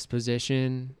 in this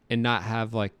position and not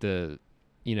have, like, the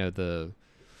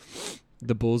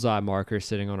bullseye marker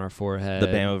sitting on our forehead. The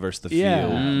Bama versus the field.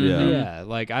 Yeah.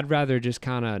 Like, I'd rather just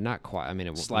kind of not quite.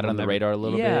 Slide on the radar a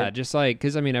little bit. Yeah, just like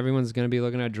because everyone's going to be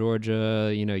looking at Georgia.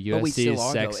 USC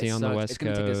is sexy on the West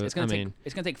Coast. It's going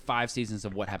to take 5 seasons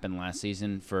of what happened last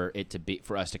season for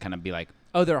us to kind of be like,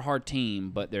 oh, they're a hard team,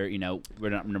 but they're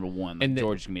we're not number one. Like,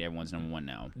 Georgia's going to be everyone's number one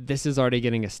now. This is already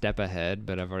getting a step ahead,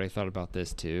 but I've already thought about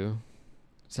this too.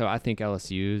 So I think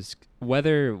LSU's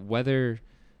whether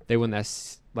they win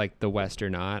the West or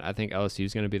not, I think LSU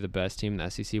is going to be the best team in the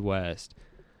SEC West.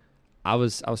 I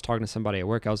was talking to somebody at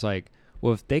work. I was like,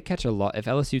 well, if they catch if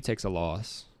LSU takes a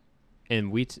loss, and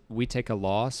we take a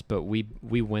loss, but we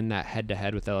win that head to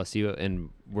head with LSU,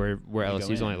 and where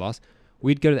LSU's only lost,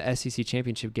 we'd go to the SEC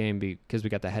championship game because we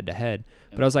got the head to head.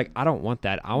 But I was like, I don't want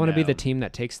that. I want to be the team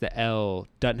that takes the L,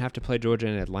 doesn't have to play Georgia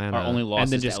and Atlanta, Our only loss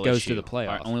and then is just to goes LSU. to the playoff.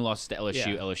 Our only loss is to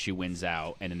LSU. Yeah. LSU wins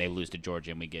out, and then they lose to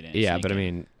Georgia, and we get in. Yeah, So but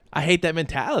I hate that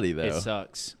mentality though. It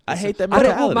sucks. I hate that I don't-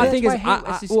 mentality. my thing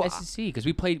is, SEC because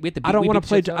we had to. I don't want to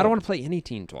play. I don't want to play any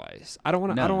team twice. I don't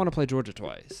want to. No. I don't want to play Georgia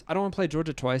twice. I don't want to play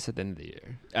Georgia twice at the end of the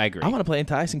year. I agree. I want to play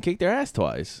Entice and kick their ass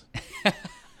twice.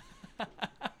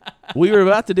 We were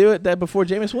about to do it that before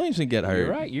Jameis Williamson get hurt. You're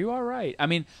right. You are right. I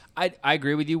mean, I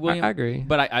agree with you, William. I agree.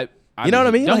 But I You know what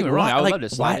I mean? Don't Like, get me wrong. why, I would like, love to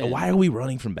slide why in. are we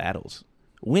running from battles?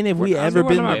 When have we We're- ever we're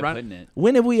been? not Way of run- putting it.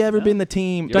 When have we ever No. been the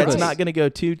team You're that's right. not going to go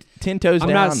 10 toes I'm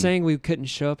down? not saying we couldn't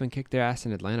show up and kick their ass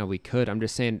in Atlanta. We could. I'm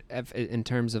just saying, in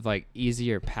terms of like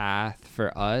easier path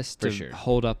for us For to sure.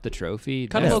 hold up the trophy.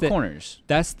 Cut that's little the- corners.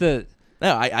 That's the.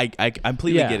 No, I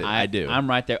completely Yeah, get it. I do. I'm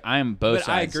right there. I am both But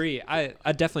I sides. agree. I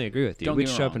definitely agree with you. Don't We'd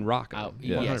get me show up wrong. and rock I, them.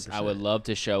 yes, 100%. I would love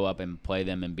to show up and play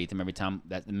them and beat them every time.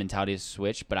 That the mentality is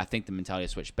switched, but I think the mentality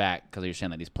is switched back because you're saying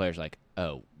like these players are like,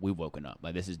 oh, we've woken up.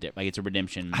 Like this is like it's a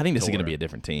redemption. I think this is going to tour. be a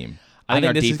different team. I think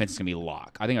our this is- defense is going to be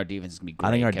locked. I think our defense is going to be great.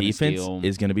 I think our Kevin defense Steele,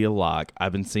 is going to be a lock.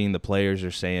 I've been seeing the players are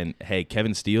saying, "Hey,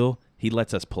 Kevin Steele, he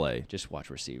lets us play." just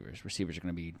watch receivers. Receivers are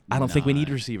going to be. I don't think we need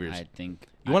not- receivers. I think.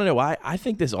 You want to know why? I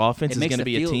think this offense It is makes going to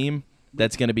the be a field- team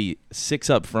that's going to be 6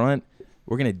 up front.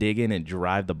 We're going to dig in and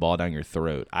drive the ball down your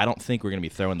throat. I don't think we're going to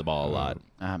be throwing the ball a lot.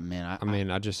 Man, I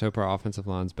mean, I just hope our offensive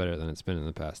line's better than it's been in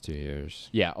the past 2 years.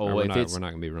 yeah. Or Oh, we're if not it's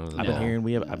going to be running the I've ball.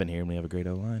 been hearing we have a great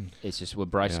O line. it's just with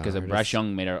Bryce Yeah, because I heard Bryce it's-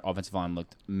 Young made our offensive line look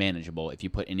manageable. If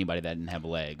you put anybody that didn't have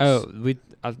legs. Oh,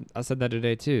 I said that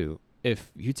today too.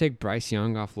 If you take Bryce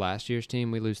Young off last year's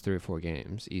team, we lose 3 or 4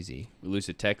 games, easy. we lose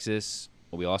to Texas.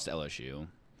 Well, we lost to LSU.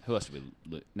 Who else did we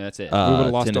lose? No, that's it. We would have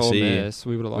lost Tennessee. to Ole Miss.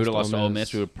 We would have we would have lost lost to Ole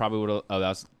Miss. We would probably would have. Oh, that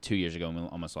was 2 years ago. And we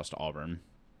almost lost to Auburn.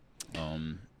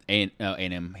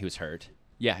 A&M. He was hurt.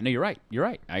 Yeah, no, you're right. You're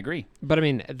right. I agree. But I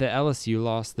mean, the LSU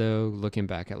loss, though, looking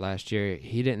back at last year,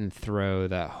 he didn't throw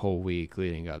that whole week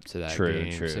leading up to that True,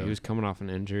 game. true. So he was coming off an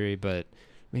injury. But I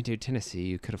mean, dude, Tennessee,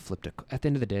 you could have flipped at the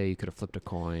end of the day, you could have flipped a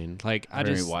coin. Like I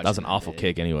Very just, watch- That was an Watching awful it.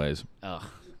 kick, anyways. Ugh.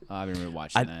 I haven't really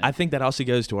watched that. I think that also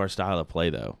goes to our style of play,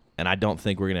 though, and I don't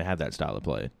think we're going to have that style of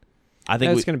play. I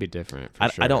think it's going to be different. For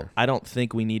sure. I don't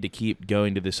think we need to keep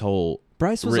going to this whole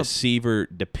Bryce was receiver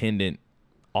dependent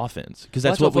offense because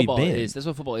Well, that's what we've football been. is. That's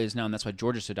what football is now, and that's why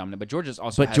Georgia's so dominant. But Georgia's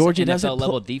also But has Georgia NFL doesn't level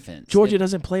pl- defense. Georgia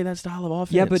doesn't play that style of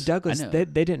offense. Yeah, but Douglas, I know.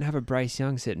 they didn't have a Bryce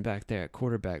Young sitting back there at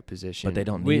quarterback position. But they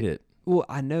don't need it. Well,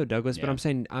 I know, Douglas, but Yeah. I'm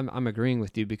saying I'm agreeing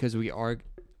with you because our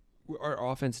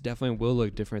offense definitely will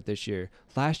look different this year.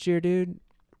 Last year, dude,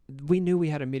 we knew we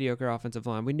had a mediocre offensive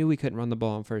line. We knew we couldn't run the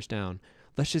ball on first down.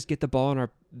 Let's just get the ball in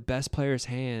our best players'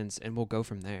 hands, and we'll go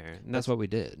from there. And that's what we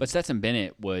did. But Stetson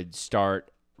Bennett would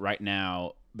start right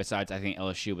now. Besides, I think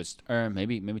LSU was, or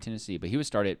maybe Tennessee, but he would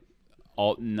start at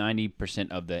all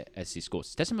 90% of the SC schools.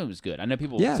 Stetson Bennett was good. I know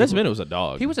people. Yeah. Stetson Bennett was a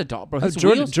dog. He was a dog, bro. Oh, His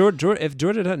Georgia, wheels- if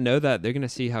Georgia doesn't know that, they're going to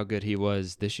see how good he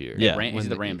was this year. Yeah. He's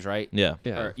the Rams, right? Yeah.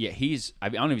 Yeah. He's. I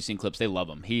don't know if you've seen clips. They love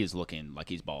him. He is looking like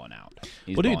he's balling out.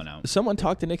 He's Well, balling dude, out. someone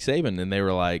talked to Nick Saban, and they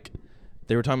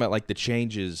were talking about like the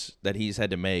changes that he's had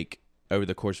to make over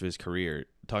the course of his career,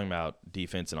 talking about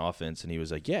defense and offense, and he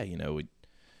was like, yeah,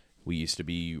 we used to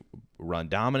be run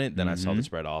dominant. Then I saw the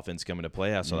spread offense come into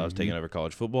play. I saw that was taking over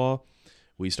college football.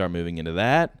 We start moving into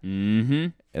that, Mm-hmm.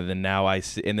 and then now I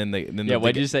see, and then Yeah.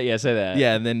 What did you say? Yeah, say that.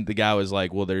 Yeah, and then the guy was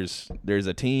like, well, there's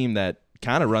a team that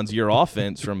kind of runs your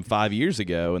offense from 5 years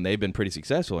ago, and they've been pretty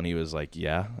successful. And he was like,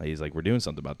 yeah, he's like, we're doing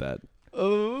something about that.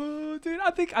 Oh, dude, I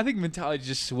think mentality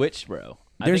just switched, bro.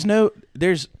 There's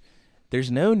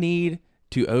no need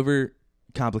to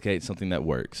overcomplicate something that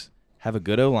works. Have a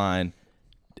good O-line,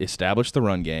 establish the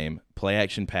run game, play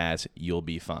action pass, you'll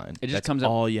be fine. It just That's comes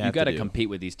all up. you have got to to do. compete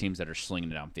with these teams that are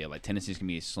slinging it downfield. Like Tennessee's gonna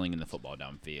be slinging the football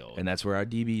downfield. And that's where our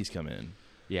DBs come in.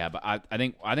 Yeah, but I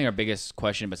think our biggest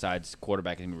question besides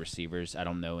quarterback is gonna be receivers. I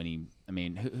don't know any. I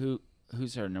mean,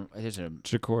 who's our number? There's a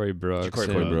Ja'Cory Brooks.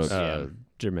 Ja'Cory and, Brooks,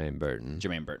 Jermaine Burton.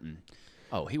 Jermaine Burton.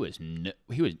 Oh, he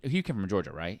came from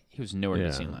Georgia, right? He was nowhere to be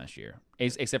Yeah. seen last year,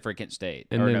 except for Kent State.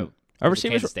 And or then- no, Our was it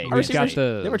receivers, Kansas State. our receivers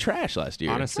the- they were trash last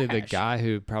year. Honestly, the Trash. guy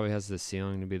who probably has the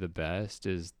ceiling to be the best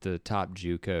is the top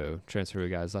JUCO transfer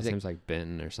guy. His last name's like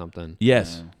Benton or something.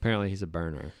 Yes. Apparently, he's a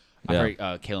burner. I Yeah.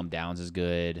 heard Caleb Downs is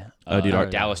good. Oh, dude, our-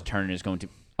 Dallas Turner is going to.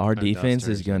 Our Dallas defense is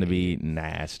Turner's going to gonna be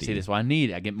nasty. See, that's what I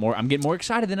need. I'm getting more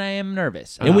excited than I am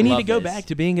nervous. and I we need to love go this. back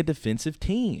to being a defensive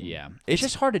team. Yeah, it's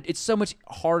just hard. It's so much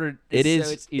harder. It is.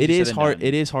 So it's easier It is said than hard. done.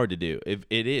 It is hard to do. It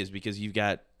is because you've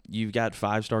got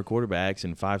 5-star quarterbacks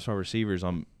and 5-star receivers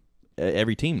on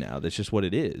every team now. That's just what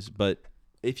it is. But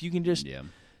if you can just, Yeah.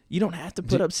 you don't have to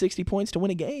put up 60 points to win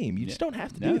a game. You just don't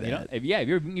have to do No, that. you know, if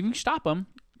you can stop them.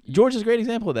 Georgia's a great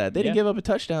example of that. They didn't Yeah. give up a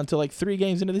touchdown until like 3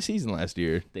 games into the season last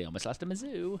year. They almost lost to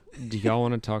Mizzou. Do y'all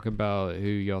want to talk about who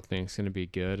y'all think is going to be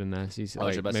good in the SEC? I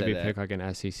was Like about to say maybe that. pick like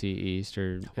an SEC East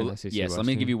or an SEC Yes, West let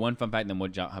me team? give you one fun fact, and then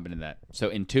we'll hop into that. So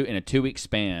in a 2-week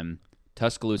span,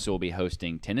 Tuscaloosa will be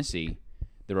hosting Tennessee,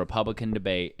 the Republican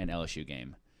debate, and LSU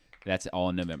game. That's all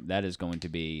in November. That is going to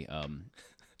be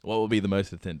What will be the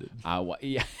most attended?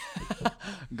 yeah.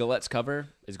 Galette's cover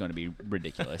is going to be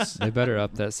ridiculous. They better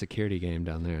up that security game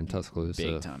down there in Tuscaloosa.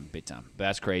 Big time. But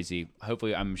that's crazy.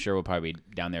 Hopefully, I'm sure we'll probably be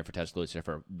down there for Tuscaloosa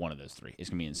for one of those 3. It's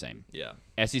going to be insane. Yeah.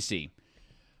 SEC.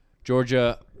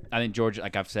 Georgia, I think Georgia,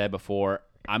 like I've said before,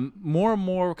 I'm more and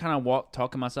more kind of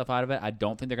talking myself out of it. I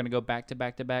don't think they're going to go back to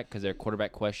back to back because their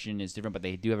quarterback question is different, but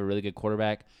they do have a really good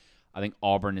quarterback. I think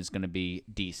Auburn is going to be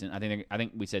decent. I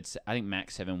think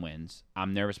max 7 wins.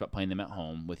 I'm nervous about playing them at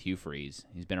home with Hugh Freeze.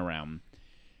 He's been around.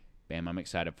 Bam, I'm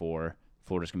excited for.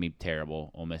 Florida's going to be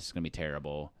terrible. Ole Miss is going to be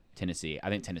terrible. Tennessee. I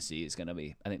think Tennessee and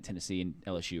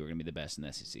LSU are going to be the best in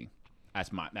the SEC.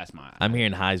 That's my. I'm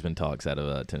hearing Heisman talks out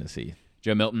of Tennessee.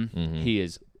 Joe Milton. Mhm. He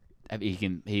is.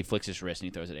 He flicks his wrist and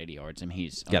he throws it 80 yards. And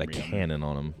he's Got a unreal. cannon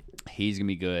on him. He's going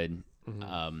to be good.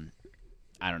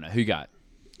 I don't know. Who you got?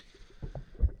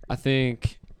 I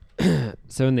think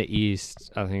so. In the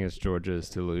East, I think it's Georgia's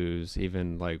to lose,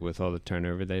 even like with all the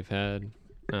turnover they've had.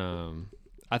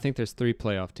 I think there's 3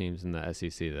 playoff teams in the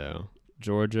SEC though: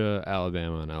 Georgia,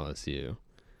 Alabama, and LSU.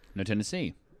 No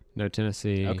Tennessee. No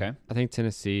Tennessee. Okay. I think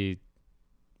Tennessee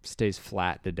stays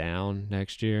flat to down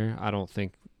next year. I don't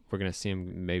think we're gonna see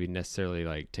them maybe necessarily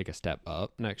like take a step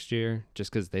up next year,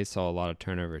 just because they saw a lot of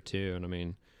turnover too. And I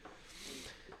mean,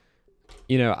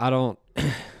 I don't.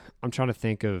 I'm trying to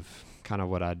think of kind of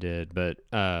what I did, but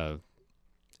and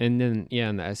then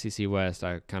in the SEC West,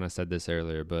 I kind of said this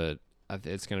earlier, but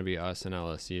it's going to be us and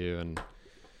LSU, and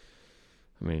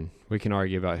I mean we can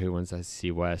argue about who wins the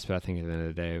SEC West, but I think at the end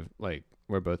of the day, like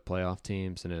we're both playoff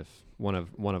teams, and if one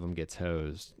of them gets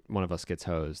hosed, one of us gets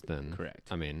hosed, then Correct.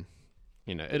 I mean,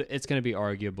 it's going to be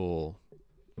arguable.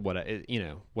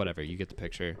 Whatever, you get the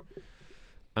picture.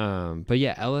 But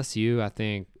yeah, LSU, I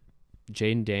think.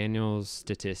 Jaden Daniels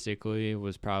statistically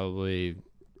was probably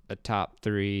a top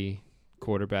 3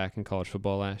 quarterback in college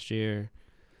football last year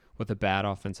with a bad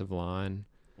offensive line.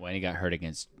 Well, and he got hurt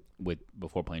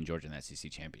before playing Georgia in the SEC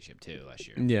championship too last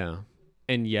year. Yeah.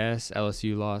 And yes,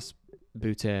 LSU lost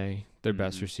Butte, their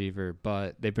best receiver,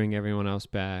 but they bring everyone else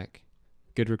back.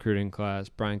 Good recruiting class.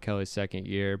 Brian Kelly's second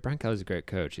year. Brian Kelly's a great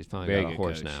coach. He's finally Very got a good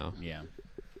horse coach. now. Yeah.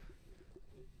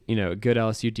 Good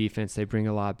LSU defense. They bring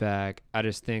a lot back. I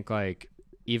just think, like,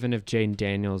 even if Jaden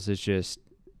Daniels is just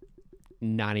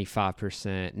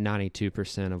 95%,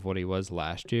 92% of what he was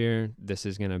last year, this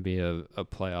is going to be a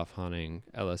playoff hunting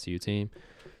LSU team.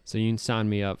 So you can sign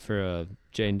me up for a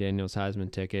Jaden Daniels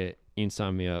Heisman ticket. You can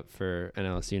sign me up for an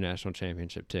LSU National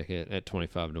Championship ticket at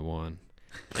 25-1.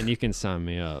 And you can sign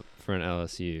me up for an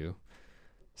LSU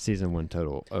season win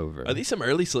total over. Are these some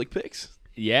early slick picks?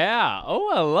 Yeah. Oh,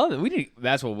 I love it.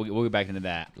 That's what we'll get back into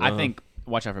that. I think.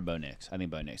 Watch out for Bo Nix. I think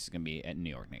Bo Nix is going to be at New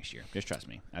York next year. Just trust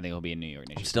me. I think he'll be in New York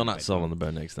next year. I'm still not sold on the Bo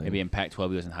Nix thing. Maybe in Pac-12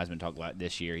 he was in Heisman talk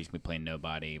this year. He's going to be playing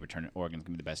nobody. Oregon's going to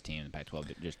be the best team in the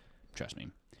Pac-12. Just trust me.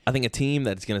 I think a team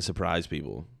that's going to surprise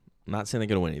people. I'm not saying they're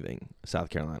going to win anything. South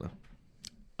Carolina.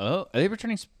 Oh, are they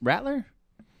returning Rattler?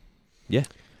 Yeah.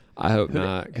 I hope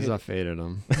not, because I faded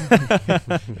them.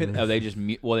 Oh, they just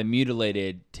they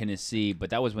mutilated Tennessee,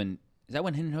 but that was when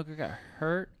Hendon Hooker got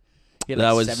hurt. He had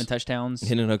That was 7 touchdowns.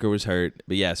 Hendon Hooker was hurt.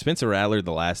 But yeah, Spencer Rattler,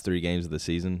 the last 3 games of the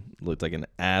season, looked like an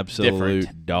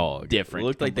absolute dog. Different.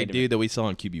 Looked like the dude that we saw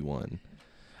in QB1.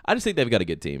 I just think they've got a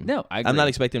good team. No, I agree. I'm not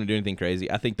expecting them to do anything crazy.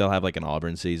 I think they'll have like an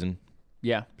Auburn season.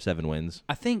 Yeah. 7 wins.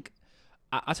 I think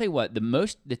I'll tell you what,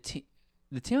 the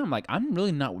team I'm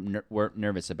really not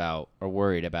nervous about or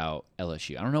worried about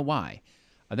LSU. I don't know why.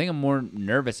 I think I'm more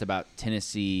nervous about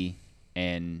Tennessee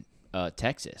and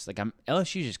Texas. Like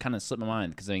LSU just kind of slipped my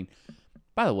mind because I mean,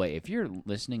 by the way, if you're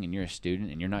listening and you're a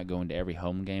student and you're not going to every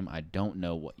home game, I don't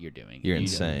know what you're doing. You're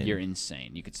insane. You're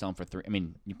insane. You could sell them for $3. I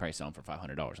mean, you probably sell them for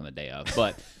 $500 on the day of,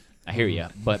 but I hear you.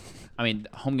 But I mean,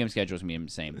 the home game schedule is gonna be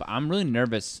insane. But I'm really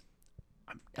nervous.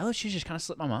 LSU just kind of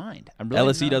slipped my mind. I'm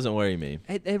really LSU doesn't worry me.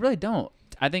 They really don't.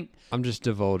 I think I'm just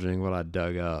divulging what I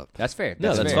dug up. that's fair.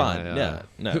 No, that's fair. fine. Yeah. Yeah,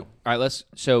 no. All right, let's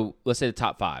say the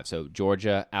top 5. So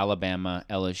Georgia, Alabama,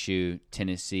 LSU,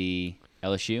 Tennessee,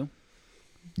 LSU.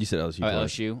 You said LSU.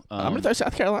 LSU. I'm gonna throw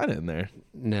South Carolina in there.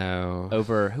 No.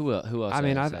 Over who else? I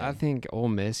mean, would say? I think Ole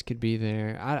Miss could be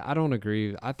there. I don't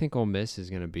agree. I think Ole Miss is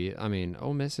going to be. I mean,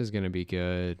 Ole Miss is going to be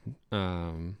good. They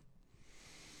don't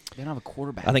have a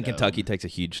quarterback. I think though. Kentucky takes a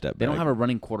huge step back. They don't have a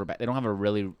running quarterback. They don't have a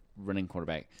really running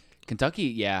quarterback. Kentucky,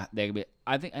 yeah, they could be.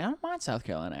 I don't mind South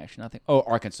Carolina actually.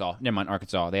 Arkansas. Never mind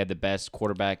Arkansas. They had the best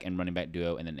quarterback and running back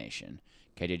duo in the nation.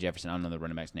 KJ Jefferson. I don't know the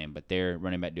running back's name, but their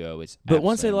running back duo is. But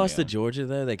once they lost to unreal. Georgia,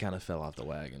 though, they kind of fell off the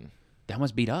wagon. They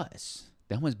almost beat us.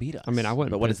 I mean, I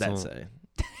wouldn't. But what does that say?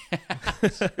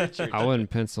 I wouldn't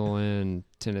pencil in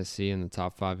Tennessee in the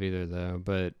top 5 either, though.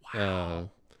 But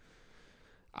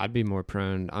I'd be more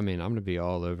prone. I mean, I'm going to be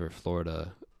all over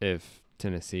Florida if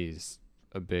Tennessee's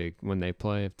when they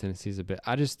play. If Tennessee's a bit,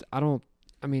 I don't.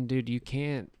 I mean, dude, you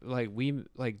can't like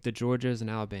the Georgias and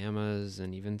Alabamas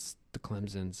and even the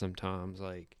Clemson sometimes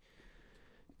like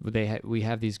we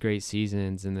have these great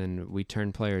seasons and then we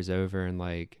turn players over and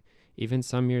like even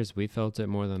some years we felt it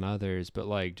more than others, but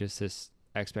like just this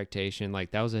expectation,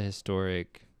 like that was a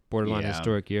borderline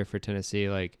historic year for Tennessee.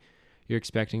 Like you're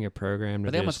expecting a program to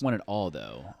But they almost won it all,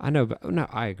 though. I know, but no,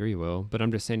 I agree, Will. But I'm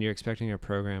just saying you're expecting a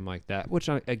program like that, which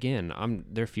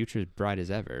their future is bright as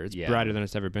ever. It's brighter than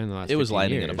it's ever been in the last. It was 15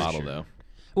 lightning years. in a bottle, though.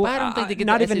 Well, I don't think they get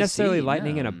not the even SEC, necessarily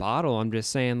lightning in a no. bottle. I'm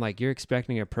just saying, like you're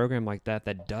expecting a program like that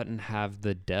doesn't have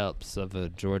the depths of a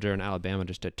Georgia and Alabama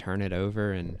just to turn it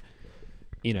over and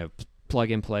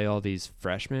plug and play all these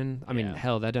freshmen. I mean,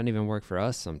 hell, that doesn't even work for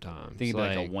us sometimes. Think of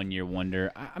it like a 1-year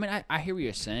wonder. I mean, I hear what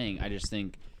you're saying. I just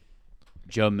think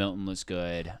Joe Milton looks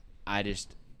good. I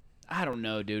don't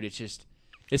know, dude. It's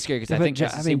scary because I think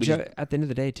at the end of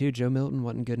the day, too, Joe Milton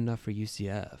wasn't good enough for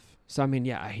UCF. So I mean,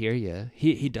 yeah, I hear you.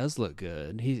 He does look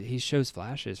good. He shows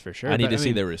flashes for sure. I need to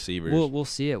see their receivers. We'll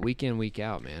see it week in, week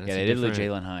out, man. They did lose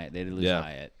Jalen Hyatt. They did lose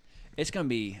Hyatt. It's gonna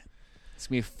be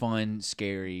a fun,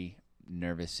 scary,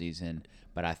 nervous season.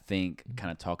 But I think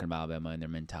kind of talking about Alabama and their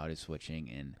mentality switching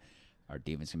and our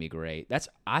defense can be great.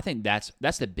 I think that's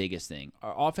the biggest thing.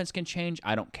 Our offense can change.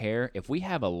 I don't care if we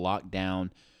have a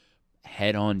lockdown,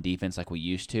 head-on defense like we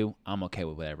used to. I'm okay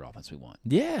with whatever offense we want.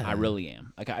 Yeah, I really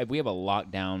am. Like if we have a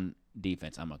lockdown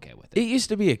defense, I'm okay with it. It used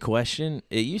to be a question.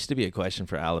 It used to be a question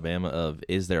for Alabama of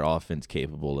is their offense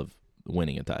capable of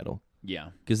winning a title?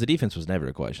 Yeah, because the defense was never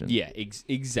a question. Yeah,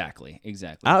 exactly.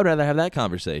 I would rather have that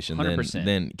conversation 100%.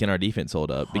 than can our defense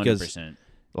hold up? Because 100%.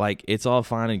 like it's all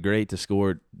fine and great to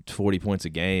score 40 points a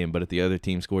game, but if the other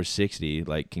team scores 60,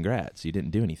 like congrats, you didn't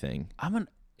do anything.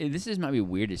 This might be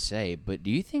weird to say, but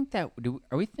do you think are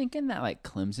we thinking that like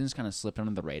Clemson's kind of slipped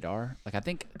under the radar? Like I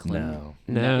think No,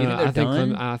 I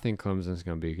think Clemson's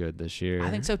going to be good this year.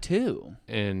 I think so too.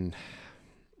 And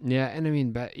yeah, and I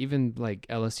mean, but even like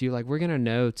LSU, like we're gonna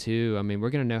know too. I mean, we're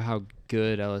gonna know how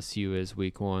good LSU is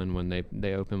week 1 when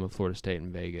they open with Florida State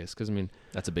in Vegas. Because I mean,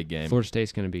 that's a big game. Florida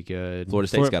State's gonna be good. Florida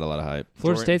State's got a lot of hype.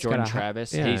 Florida State's Jordan got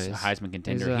Travis. Yeah, he's a Heisman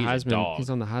contender. He's a dog.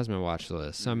 He's on the Heisman watch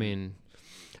list. So, I mean,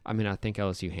 I think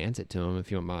LSU hands it to him.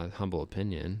 If you want my humble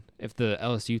opinion, if the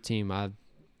LSU team, I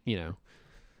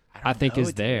think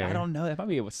is there. I don't know. That might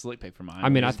be a slick pick for mine. I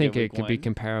mean, I think it could be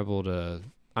comparable to.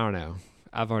 I don't know.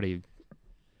 I've already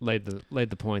laid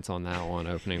the points on that one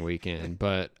opening weekend,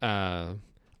 but I'm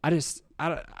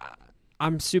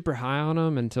super high on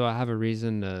them until I have a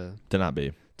reason to not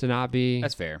be.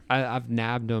 That's fair. I've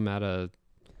nabbed them at a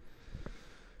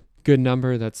good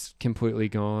number that's completely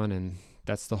gone, and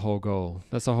that's the whole goal.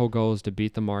 That's the whole goal is to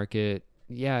beat the market.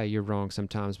 Yeah, you're wrong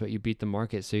sometimes, but you beat the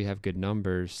market so you have good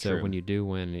numbers. So True. when you do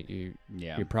win,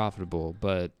 you're profitable.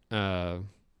 But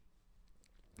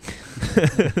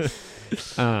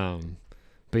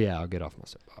but yeah, I'll get off my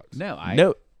soapbox.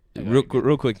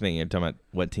 Real quick thing. You're talking about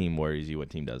what team worries you, what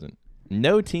team doesn't.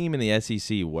 No team in the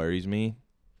SEC worries me.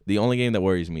 The only game that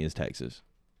worries me is Texas.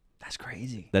 That's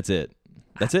crazy. That's it.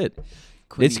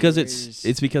 It's because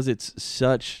it's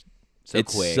such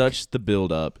quick. Such the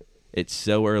build up. It's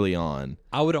so early on.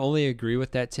 I would only agree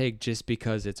with that take just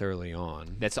because it's early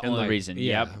on. That's the only reason.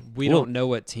 Yeah, Yep. we don't know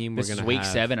what team we're This going is to week have.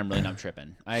 7. I'm really not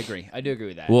tripping. I agree. I do agree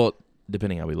with that. Well,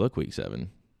 depending how we look week 7.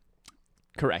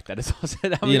 Correct. That is also.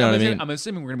 You know what I mean? I'm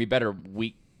assuming we're going to be better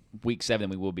week 7 than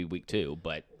we will be week 2,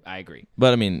 but I agree.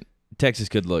 But I mean, Texas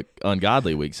could look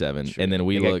ungodly week 7, True. and then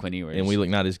we They got look Quinn Ewers. and we look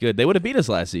not as good. They would have beat us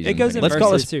last season. It goes in let's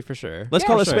call versus it too for sure. Let's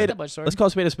call a sure. spade. Sure. Let's call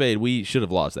a spade a spade. We should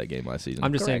have lost that game last season.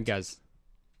 I'm just saying, Correct. guys.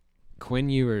 Quinn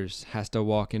Ewers has to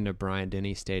walk into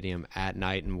Bryant-Denny Stadium at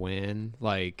night and win.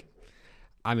 Like,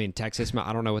 I mean, Texas.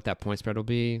 I don't know what that point spread will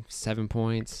be. 7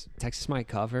 points. Texas might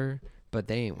cover, but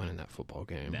they ain't winning that football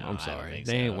game. No, I'm I don't sorry, think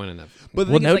they so. ain't winning that. But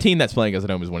the well, thing no is, team that's playing us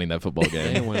at home is winning that football They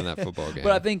game. ain't winning that football game.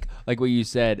 But I think like what you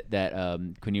said that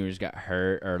Quinn Ewers got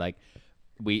hurt or like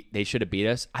they should have beat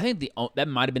us. I think that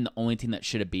might have been the only team that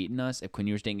should have beaten us if Quinn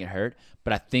Ewers didn't get hurt.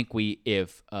 But I think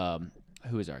if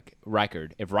who is our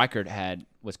Reichard? If Reichard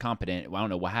was competent, well, I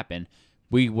don't know what happened.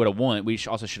 We would have won. We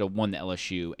also should have won the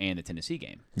LSU and the Tennessee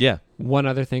game. Yeah. One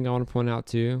other thing I want to point out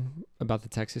too about the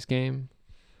Texas game,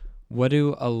 What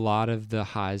do a lot of the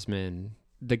Heisman,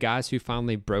 the guys who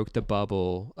finally broke the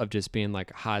bubble of just being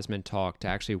like Heisman talk to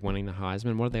actually winning the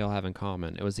Heisman, what do they all have in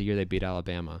common? It was the year they beat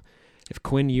Alabama. If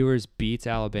Quinn Ewers beats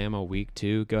Alabama week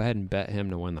 2, go ahead and bet him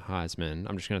to win the Heisman.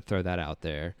 I'm just going to throw that out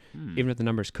there. Even if the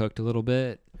number's cooked a little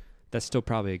bit, that's still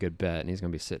probably a good bet, and he's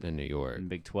going to be sitting in New York. In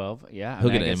Big 12, yeah. He'll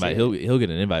get an invite. He'll get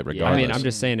an invite regardless. I mean, I'm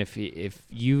just saying if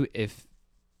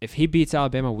he beats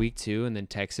Alabama week 2 and then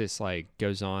Texas like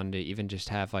goes on to even just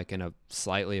have like a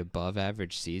slightly above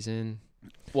average season.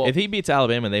 Well, if he beats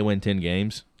Alabama and they win 10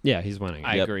 games, yeah, he's winning.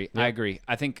 I agree. I agree.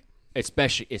 I think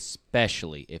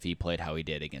especially if he played how he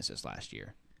did against us last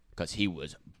year, because he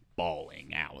was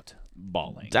balling.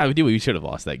 We should have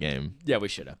lost that game. Yeah, we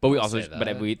should have. But we also, but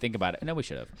if we think about it, no, we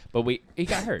should have. But he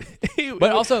got hurt.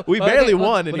 But also, we barely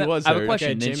won, and he was hurt. I have a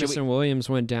question. Okay, Jameson Williams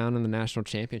went down in the national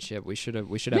championship. We should have a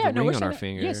ring on our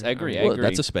finger. Yes, I agree. Well,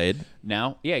 that's a spade.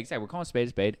 Now, yeah, exactly. We're calling spade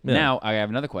a spade. Yeah. Now, I have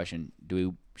another question.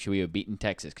 Should we have beaten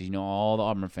Texas? Because all the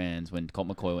Auburn fans, when Colt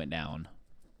McCoy went down,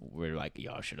 we're like,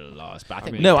 y'all should have lost. But I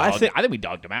think we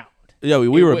dogged him out. Yeah,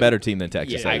 we were a better team than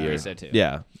Texas that year. I agree so too.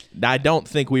 Yeah, I don't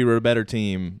think we were a better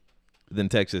team than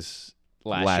Texas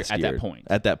last year.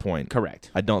 At that point,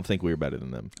 correct. I don't think we were better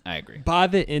than them. I agree. By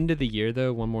the end of the year,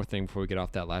 though, one more thing before we get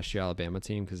off that last year Alabama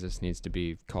team, because this needs to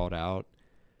be called out.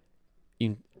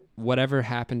 Whatever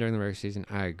happened during the regular season,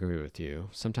 I agree with you.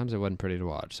 Sometimes it wasn't pretty to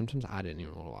watch. Sometimes I didn't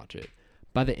even want to watch it.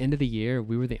 By the end of the year,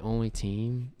 we were the only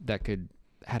team that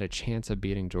had a chance of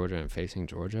beating Georgia and facing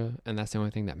Georgia, and that's the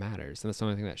only thing that matters, and that's the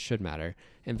only thing that should matter.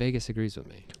 And Vegas agrees with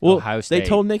me. Well, Ohio State, they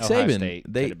told Nick Ohio Saban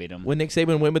State beat them. When Nick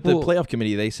Saban went with the playoff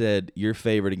committee, they said you're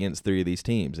favored against 3 of these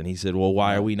teams, and he said, "Well,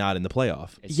 why are we not in the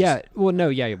playoff?"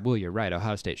 You're right.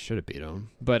 Ohio State should have beat them,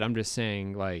 but I'm just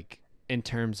saying, like, in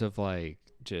terms of like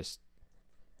just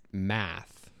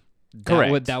math,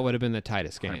 correct. That would have been the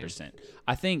tightest game. 100%.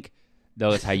 I think.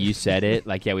 Though that's how you said it.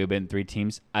 Like, yeah, we've been 3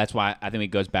 teams. That's why I think it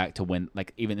goes back to when,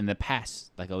 like, even in the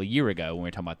past, like a year ago when we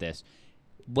were talking about this,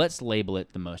 let's label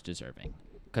it the most deserving.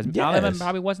 Because Alabama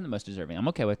probably wasn't the most deserving. I'm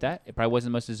okay with that. It probably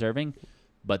wasn't the most deserving.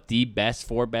 But the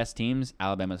 4 best teams,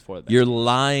 Alabama's 4 of the best. You're teams.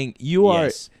 lying. You are.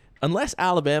 Unless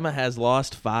Alabama has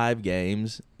lost 5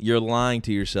 games, you're lying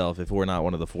to yourself if we're not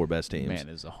one of the 4 best teams. Man,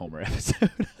 this is a Homer episode.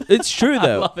 It's true,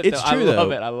 though. It's true, though.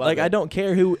 I love it. I don't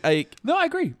care who. No, I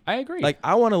agree. Like,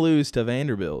 I want to lose to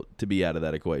Vanderbilt to be out of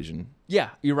that equation. Yeah,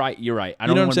 you're right. I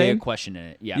don't want to be a question in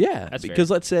it. Yeah, that's because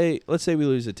fair. let's say we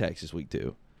lose to Texas week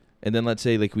 2, and then let's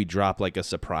say like we drop like a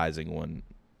surprising one,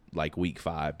 like week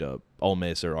 5 to Ole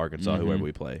Miss or Arkansas, whoever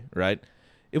we play, right?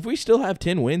 If we still have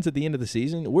 10 wins at the end of the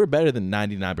season, we're better than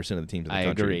 99% of the teams in the country.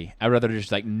 I agree. I'd rather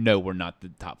just no, we're not the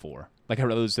top 4. Like, I'd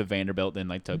rather lose to Vanderbilt than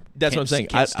to That's what I'm saying.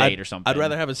 Kent State or something. I'd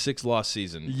rather have a 6-loss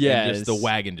season and just the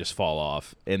wagon just fall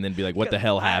off and then be like, what the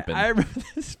hell happened? I remember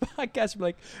this podcast. We're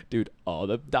like, dude, all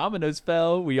the dominoes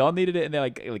fell. We all needed it. And they're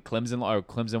like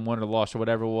Clemson won or lost or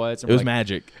whatever it was. And it was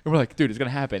magic. And we're like, dude, it's going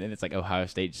to happen. And it's like Ohio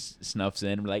State snuffs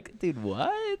in. And we're like, dude,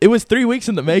 what? It was 3 weeks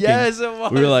in the making. Yes, it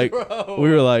was, we were like, bro. we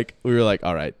were like,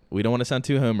 all right, we don't want to sound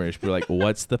too homerish, but we're like,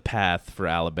 what's the path for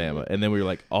Alabama? And then we were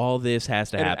like, all this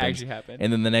has to happen. It actually happened.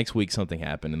 And then the next week something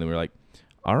happened, and then we were like,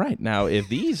 all right, now if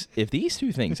these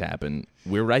 2 things happen,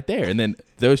 we're right there. And then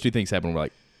those 2 things happen, we're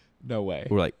like, no way.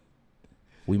 We're like,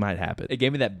 we might happen. It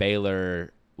gave me that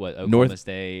Baylor, Oklahoma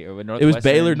State or Northwestern. It was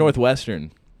Baylor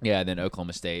Northwestern. Yeah, and then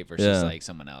Oklahoma State versus like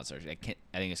someone else, or I think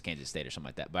it's Kansas State or something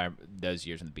like that. But those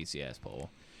years in the BCS poll.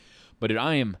 But dude,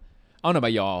 I don't know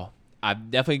about y'all.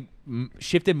 I've definitely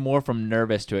shifted more from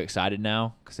nervous to excited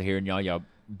now because of hearing y'all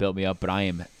built me up. But I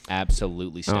am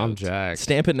absolutely stoked. I'm jacked.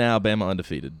 Stamp it now, Bama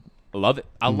undefeated. I love it.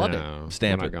 I love it.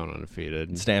 Stamp we're it. not going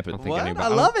undefeated. Stamp it. I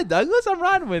love it, Douglas. I'm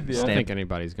riding with you. I don't think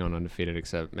anybody's going undefeated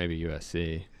except maybe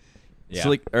USC. Yeah.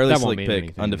 Early That won't slick mean pick,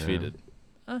 anything, undefeated.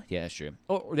 Yeah, that's true.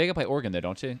 Oh, they can play Oregon though,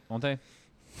 don't they?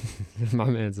 My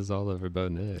man's is all over Bo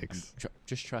Nix.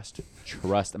 Just trust.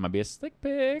 It might be a slick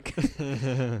pick.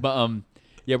 But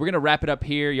yeah, we're gonna wrap it up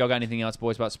here. Y'all got anything else,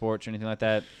 boys, about sports or anything like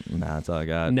that? Nah, that's all I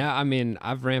got. No, I mean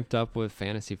I've ramped up with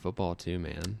fantasy football too,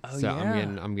 man. Oh, so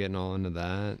yeah. I'm getting all into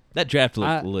that. That draft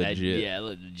looked legit. Yeah,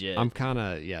 legit. I'm kind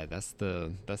of that's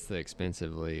the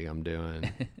expensive league I'm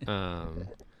doing.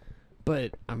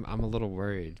 But I'm a little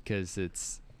worried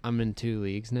because I'm in 2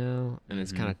 leagues now, and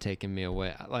it's kind of taking me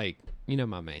away. Like,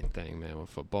 my main thing, man, with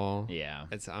football. Yeah,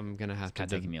 I'm gonna have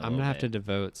to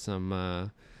devote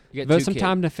some You got Vote two some kids.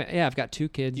 time to. Yeah, I've got 2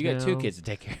 kids. You got now. 2 kids to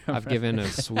take care of. I've given a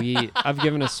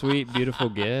sweet, beautiful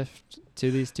gift to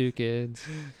these 2 kids.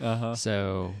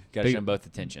 So Got to show them both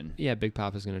attention. yeah, Big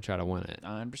Papa's gonna try to win it.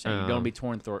 I understand. You're going to be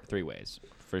torn 3 ways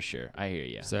for sure. I hear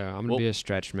you. So I'm gonna be a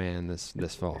stretch man this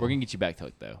fall. We're gonna get you back to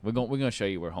it though. We're gonna show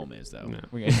you where home is though. No.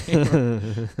 We're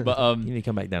gonna, but You need to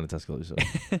come back down to Tuscaloosa.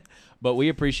 but we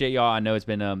appreciate y'all. I know it's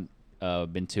been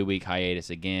 2-week hiatus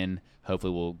again.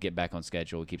 Hopefully we'll get back on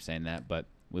schedule. We keep saying that, but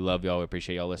we love y'all. We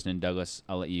appreciate y'all listening. Douglas,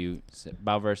 I'll let you sit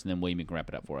Bible verse, and then William, you can wrap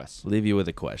it up for us. Leave you with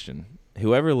a question.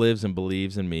 Whoever lives and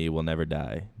believes in me will never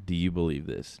die. Do you believe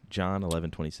this? John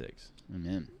 11:26.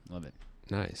 Amen. Love it.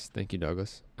 Nice. Thank you,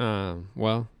 Douglas.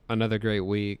 Well, another great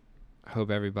week.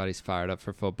 Hope everybody's fired up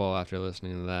for football after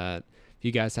listening to that. If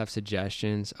you guys have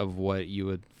suggestions of what you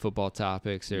would football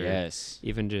topics or Yes.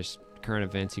 even just current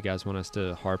events you guys want us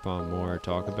to harp on more or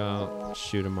talk about,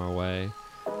 shoot them our way.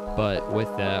 But with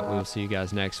that, we'll see you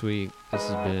guys next week. This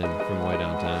has been From Way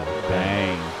Downtown.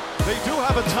 Bang. They do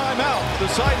have a timeout.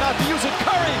 Decide not to use it.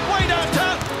 Curry, way downtown.